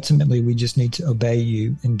that ultimately we just need to obey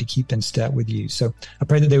you and to keep in step with you. So I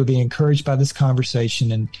pray that they would be encouraged by this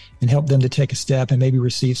conversation and help them to take a step and maybe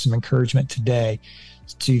receive some encouragement today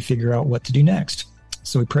to figure out what to do next.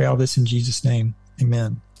 So we pray all this in Jesus' name.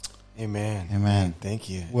 Amen. Amen. Amen. Thank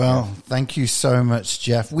you. Well, thank you so much,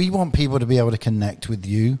 Jeff. We want people to be able to connect with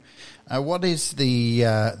you. What is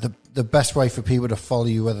the best way for people to follow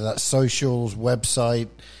you, whether that's socials, website?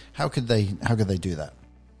 How could they do that?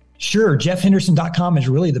 Sure. JeffHenderson.com is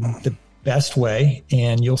really the best way,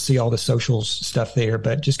 and you'll see all the socials stuff there,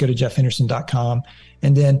 but just go to JeffHenderson.com.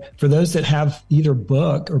 And then for those that have either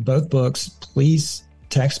book or both books, please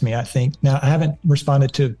text me. I think now I haven't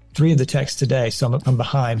responded to 3 of the texts today, so I'm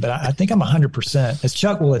behind, but I think I'm 100%, as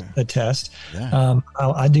Chuck will attest. Yeah.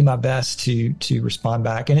 I do my best to respond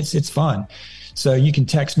back, and it's fun. So you can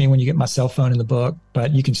text me when you get my cell phone in the book,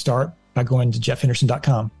 but you can start by going to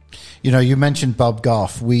JeffHenderson.com. You know, you mentioned Bob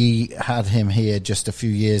Goff. We had him here just a few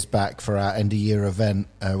years back for our end of year event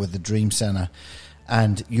with the Dream Center.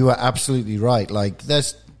 And you are absolutely right. Like,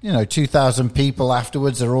 there's, 2,000 people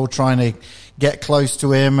afterwards. They're all trying to get close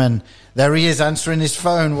to him. And there he is answering his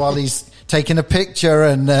phone while he's taking a picture.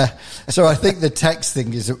 And so I think the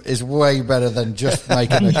texting is way better than just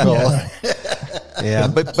making a call. Yeah,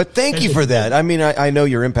 but thank you for that. I mean, I know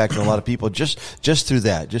you're impacting a lot of people just through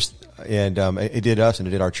that. And it did us, and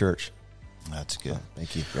it did our church. That's good.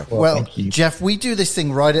 Thank you, Jeff. Well, thank you. Jeff, we do this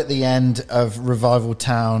thing right at the end of Revival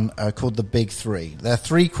Town called the Big Three. There are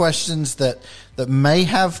 3 questions that may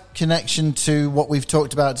have connection to what we've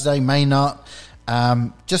talked about today, may not.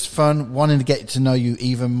 Just fun, wanting to get to know you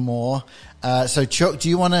even more. So, Chuck, do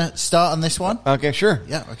you want to start on this one? Okay, sure.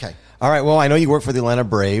 Yeah, okay. All right, well, I know you work for the Atlanta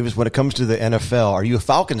Braves. When it comes to the NFL, are you a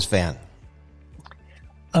Falcons fan?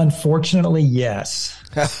 Unfortunately, yes.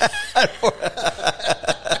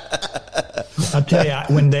 I'll tell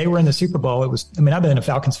you, when they were in the Super Bowl, I've been a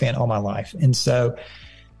Falcons fan all my life. And so,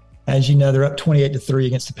 as you know, they're up 28-3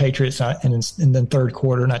 against the Patriots in the third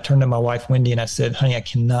quarter. And I turned to my wife, Wendy, and I said, honey, I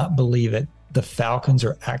cannot believe it. The Falcons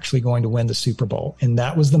are actually going to win the Super Bowl. And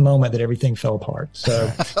that was the moment that everything fell apart.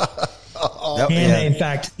 So, in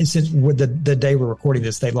fact, since the day we're recording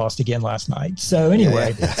this, they lost again last night. So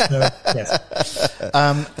anyway, yes.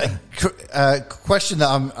 Question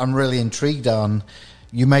that I'm really intrigued on.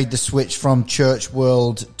 You made the switch from church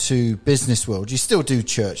world to business world. You still do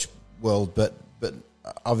church world, but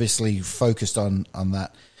obviously focused on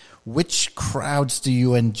that. Which crowds do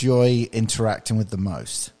you enjoy interacting with the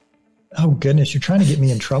most? Oh, goodness. You're trying to get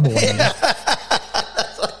me in trouble.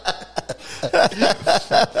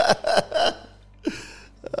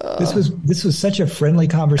 This was such a friendly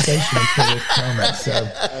conversation until this moment.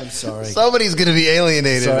 So I'm sorry. Somebody's going to be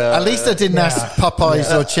alienated. At least I didn't ask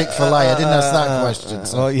Popeyes or Chick-fil-A. I didn't ask that question.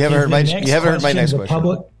 So. Well, you haven't heard my next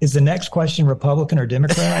question. Is the next question Republican or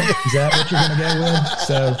Democrat? Is that what you're going to go with?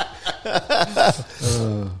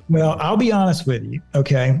 So, well, I'll be honest with you.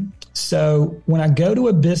 Okay. So when I go to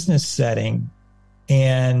a business setting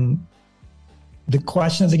and the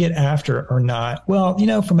questions I get after are not, well,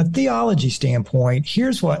 from a theology standpoint,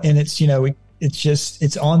 here's what, and it's,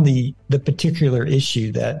 it's on the particular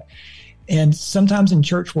issue and sometimes in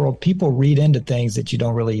church world, people read into things that you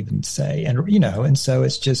don't really even say. And, and so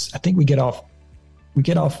it's just, I think we get off,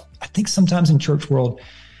 I think sometimes in church world,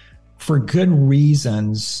 for good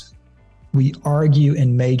reasons, we argue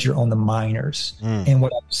and major on the minors. And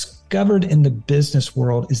what I've discovered in the business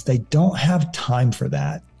world is they don't have time for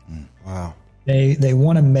that. Wow. They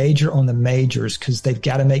want to major on the majors because they've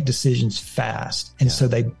got to make decisions fast. And so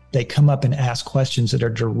they come up and ask questions that are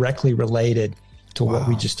directly related to what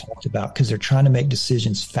we just talked about because they're trying to make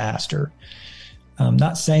decisions faster. I'm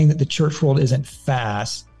not saying that the church world isn't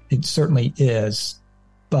fast. It certainly is.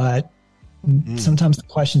 But sometimes the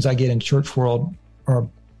questions I get in church world are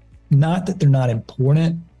not that they're not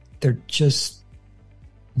important. They're just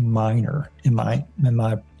minor in my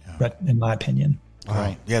opinion. All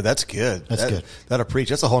right. Yeah, that's good. That's good. That'll preach.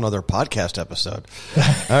 That's a whole nother podcast episode.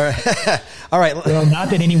 All right. All right. Well,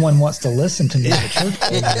 not that anyone wants to listen to me in the church.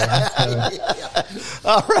 So.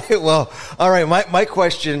 All right. Well, all right. My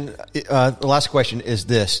question, the last question is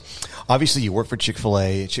this. Obviously, you work for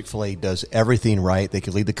Chick-fil-A. Chick-fil-A does everything right. They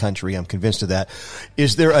could lead the country. I'm convinced of that.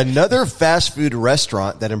 Is there another fast food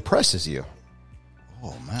restaurant that impresses you?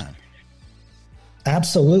 Oh, man.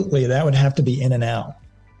 Absolutely. That would have to be In-N-Out.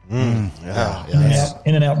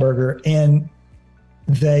 In-N-Out Burger. And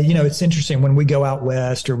it's interesting when we go out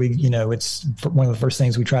west, or it's one of the first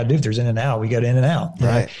things we try to do. If there's In-N-Out, we go to In-N-Out.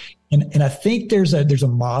 Right. And I think there's a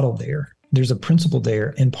model there. There's a principle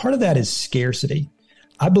there. And part of that is scarcity.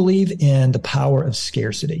 I believe in the power of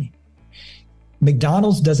scarcity.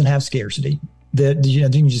 McDonald's doesn't have scarcity. You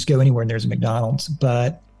can just go anywhere and there's a McDonald's.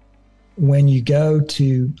 But when you go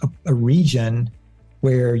to a region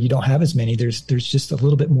where you don't have as many, there's just a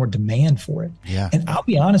little bit more demand for it. Yeah. And I'll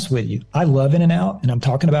be honest with you, I love In-N-Out, and I'm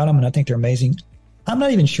talking about them, and I think they're amazing. I'm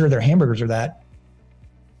not even sure their hamburgers are that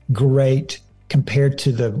great compared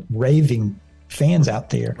to the raving fans out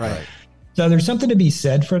there. Right. So there's something to be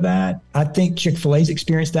said for that. I think Chick-fil-A's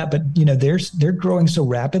experienced that, but they're growing so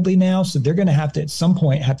rapidly now, so they're going to have to at some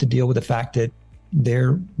point have to deal with the fact that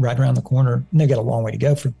they're right around the corner. And they've got a long way to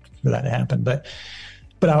go for that to happen. But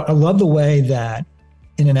I love the way that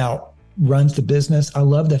In-N-Out runs the business. I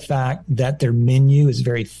love the fact that their menu is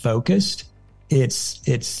very focused. It's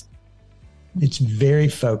very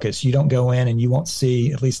focused. You don't go in and you won't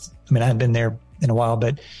see, at least, I haven't been there in a while,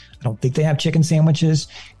 but I don't think they have chicken sandwiches.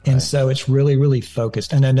 And so it's really, really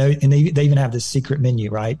focused. And I know, and they even have this secret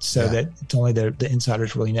menu, right? So that it's only the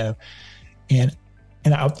insiders really know. And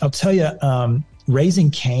I'll tell you, Raising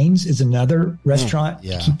Cane's is another restaurant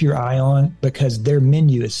to keep your eye on, because their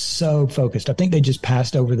menu is so focused. I think they just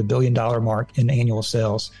passed over the $1 billion mark in annual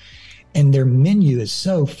sales, and their menu is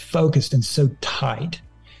so focused and so tight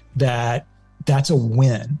that that's a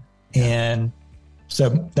win. And so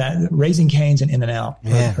that Raising Cane's and In-N-Out.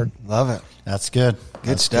 Love it. That's good.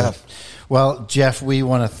 Good stuff. Good. Well, Jeff, we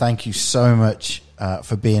want to thank you so much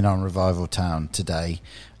for being on Revival Town today.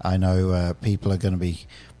 I know people are going to be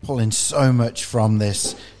pulling so much from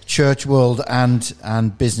this church world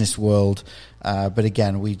and business world. But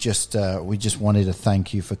again, we just wanted to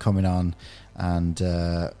thank you for coming on, and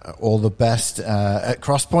all the best at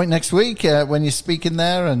Crosspoint next week when you're speaking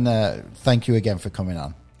there. And thank you again for coming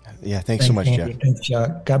on. Yeah, thanks so much, Andy. Jeff. Thanks,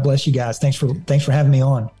 Chuck. God bless you guys. Thanks for having me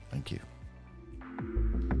on. Thank you.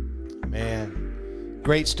 Man,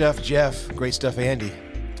 great stuff, Jeff. Great stuff, Andy.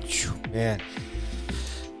 Man.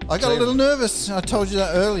 I got a little nervous. I told you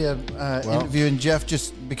that earlier, interviewing Jeff,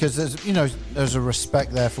 just because there's a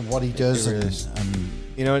respect there for what he does. And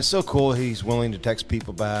it's so cool he's willing to text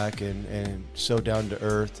people back and so down to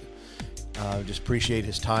earth. Just appreciate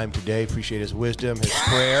his time today. Appreciate his wisdom, his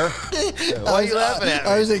prayer. Why are you laughing at me?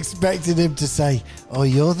 I was expecting him to say, "Oh,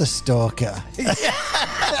 you're the stalker."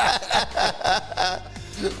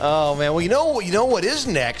 Oh man. Well, you know what is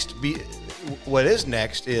next? What is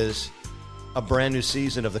next is a brand new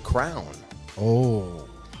season of The Crown. Oh.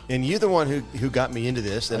 And you're the one who got me into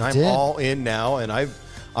this, and I'm did. all in now, and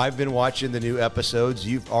I've been watching the new episodes.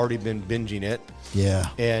 You've already been binging it. Yeah.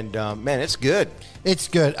 And man, it's good. It's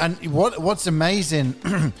good. And what's amazing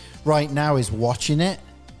right now is watching it,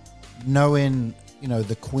 knowing,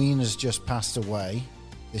 the Queen has just passed away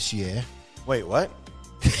this year. Wait, what?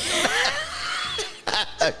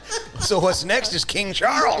 So what's next is King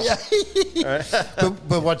Charles. Yeah.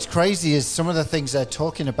 but what's crazy is some of the things they're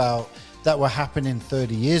talking about that were happening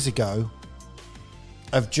 30 years ago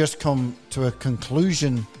have just come to a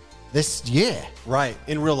conclusion this year. Right,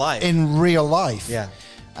 in real life. Yeah.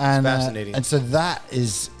 And fascinating. And so that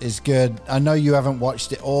is good. I know you haven't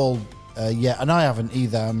watched it all yet, and I haven't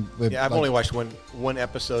either. I've only watched one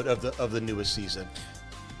episode of the newest season.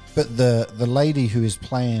 But the lady who is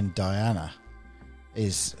playing Diana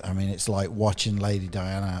it's like watching Lady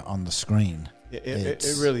Diana on the screen. It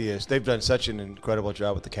really is. They've done such an incredible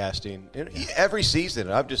job with the casting. And every season,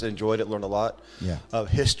 I've just enjoyed it, learned a lot of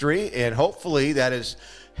history, and hopefully that has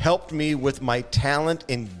helped me with my talent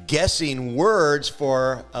in guessing words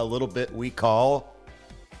for a little bit we call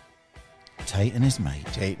Tate and his mate.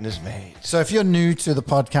 Tate and his mate. So if you're new to the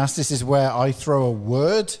podcast, this is where I throw a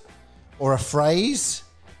word or a phrase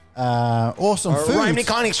or some food. Rhyming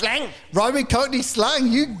Cockney slang. Rhyming Cockney slang.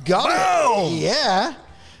 You got it. Yeah.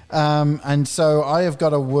 And so I have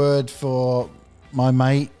got a word for my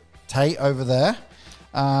mate Tate over there.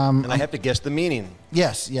 And I have to guess the meaning.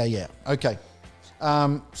 Yes. Yeah. Okay.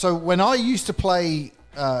 So when I used to play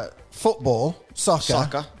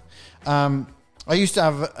soccer, I used to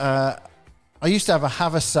have a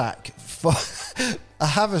haversack for a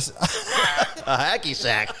hacky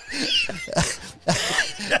sack.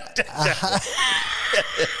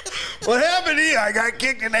 What happened here? I got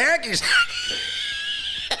kicked in the hacky sack.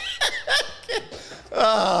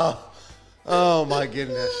 Oh my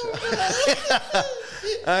goodness.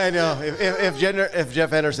 I know. If Jeff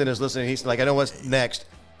Henderson is listening, he's like, I know what's next.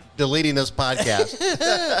 Deleting this podcast.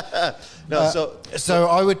 So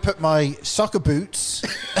I would put my soccer boots.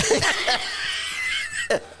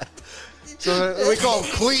 So we call them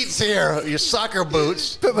cleats here. Your soccer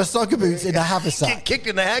boots. Put my soccer boots in a haversack. Get kicked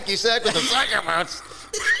in the hacky sack with the soccer boots.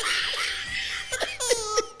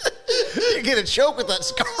 You get a choke with that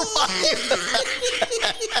scarf on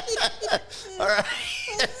you. All right.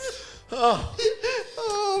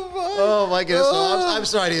 Oh my goodness. I'm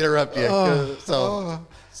sorry to interrupt you.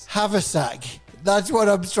 Haversack. That's what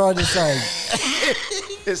I'm trying to say.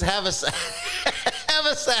 Is haversack.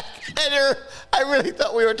 Haversack. I really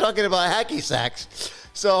thought we were talking about hacky sacks.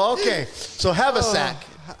 So, okay. So haversack.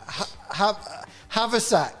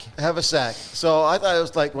 Haversack. Haversack. So I thought it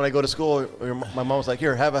was like when I go to school, my mom was like,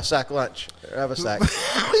 here, have a sack lunch. Have a sack.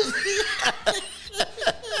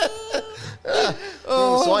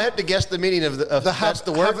 So I have to guess the meaning of that's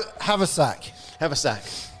the word? Haversack. Haversack.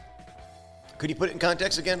 Could you put it in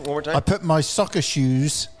context again one more time? I put my soccer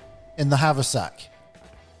shoes in the haversack.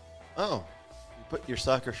 Oh. You put your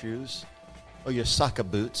soccer shoes or your soccer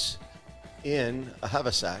boots in a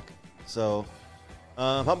haversack. So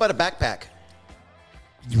how about a backpack?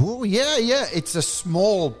 Oh, yeah. It's a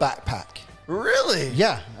small backpack. Really?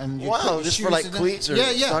 Yeah. And wow, just for like cleats or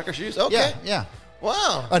soccer shoes? Okay. Yeah.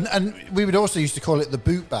 Wow. And we would also used to call it the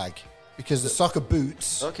boot bag because the soccer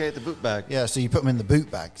boots. Okay, the boot bag. Yeah, so you put them in the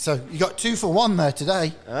boot bag. So you got 2 for 1 there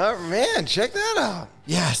today. Oh, man, check that out.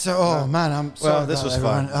 Yeah, so, man, I'm sorry. Well, this was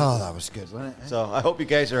everyone. fun. Oh, that was good, wasn't it? So I hope you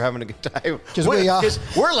guys are having a good time. Because we are.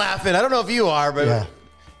 We're laughing. I don't know if you are, but yeah.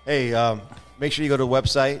 Hey, make sure you go to the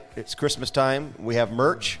website. It's Christmas time. We have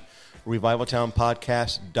merch,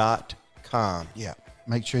 revivaltownpodcast.com. Yeah,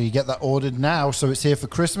 make sure you get that ordered now so it's here for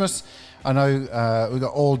Christmas. I know we've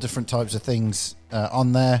got all different types of things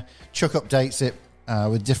on there. Chuck updates it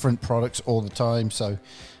with different products all the time, so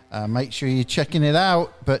make sure you're checking it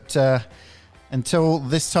out. But until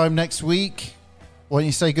this time next week, why don't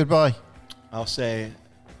you say goodbye? I'll say,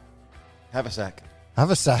 have a sack.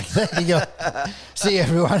 Have a sack. There you go. See you,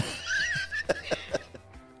 everyone.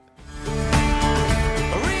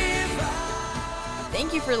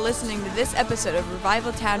 Thank you for listening to this episode of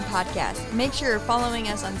Revival Town Podcast. Make sure you're following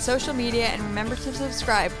us on social media and remember to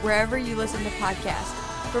subscribe wherever you listen to podcasts.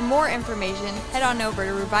 For more information, head on over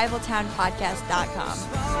to revivaltownpodcast.com.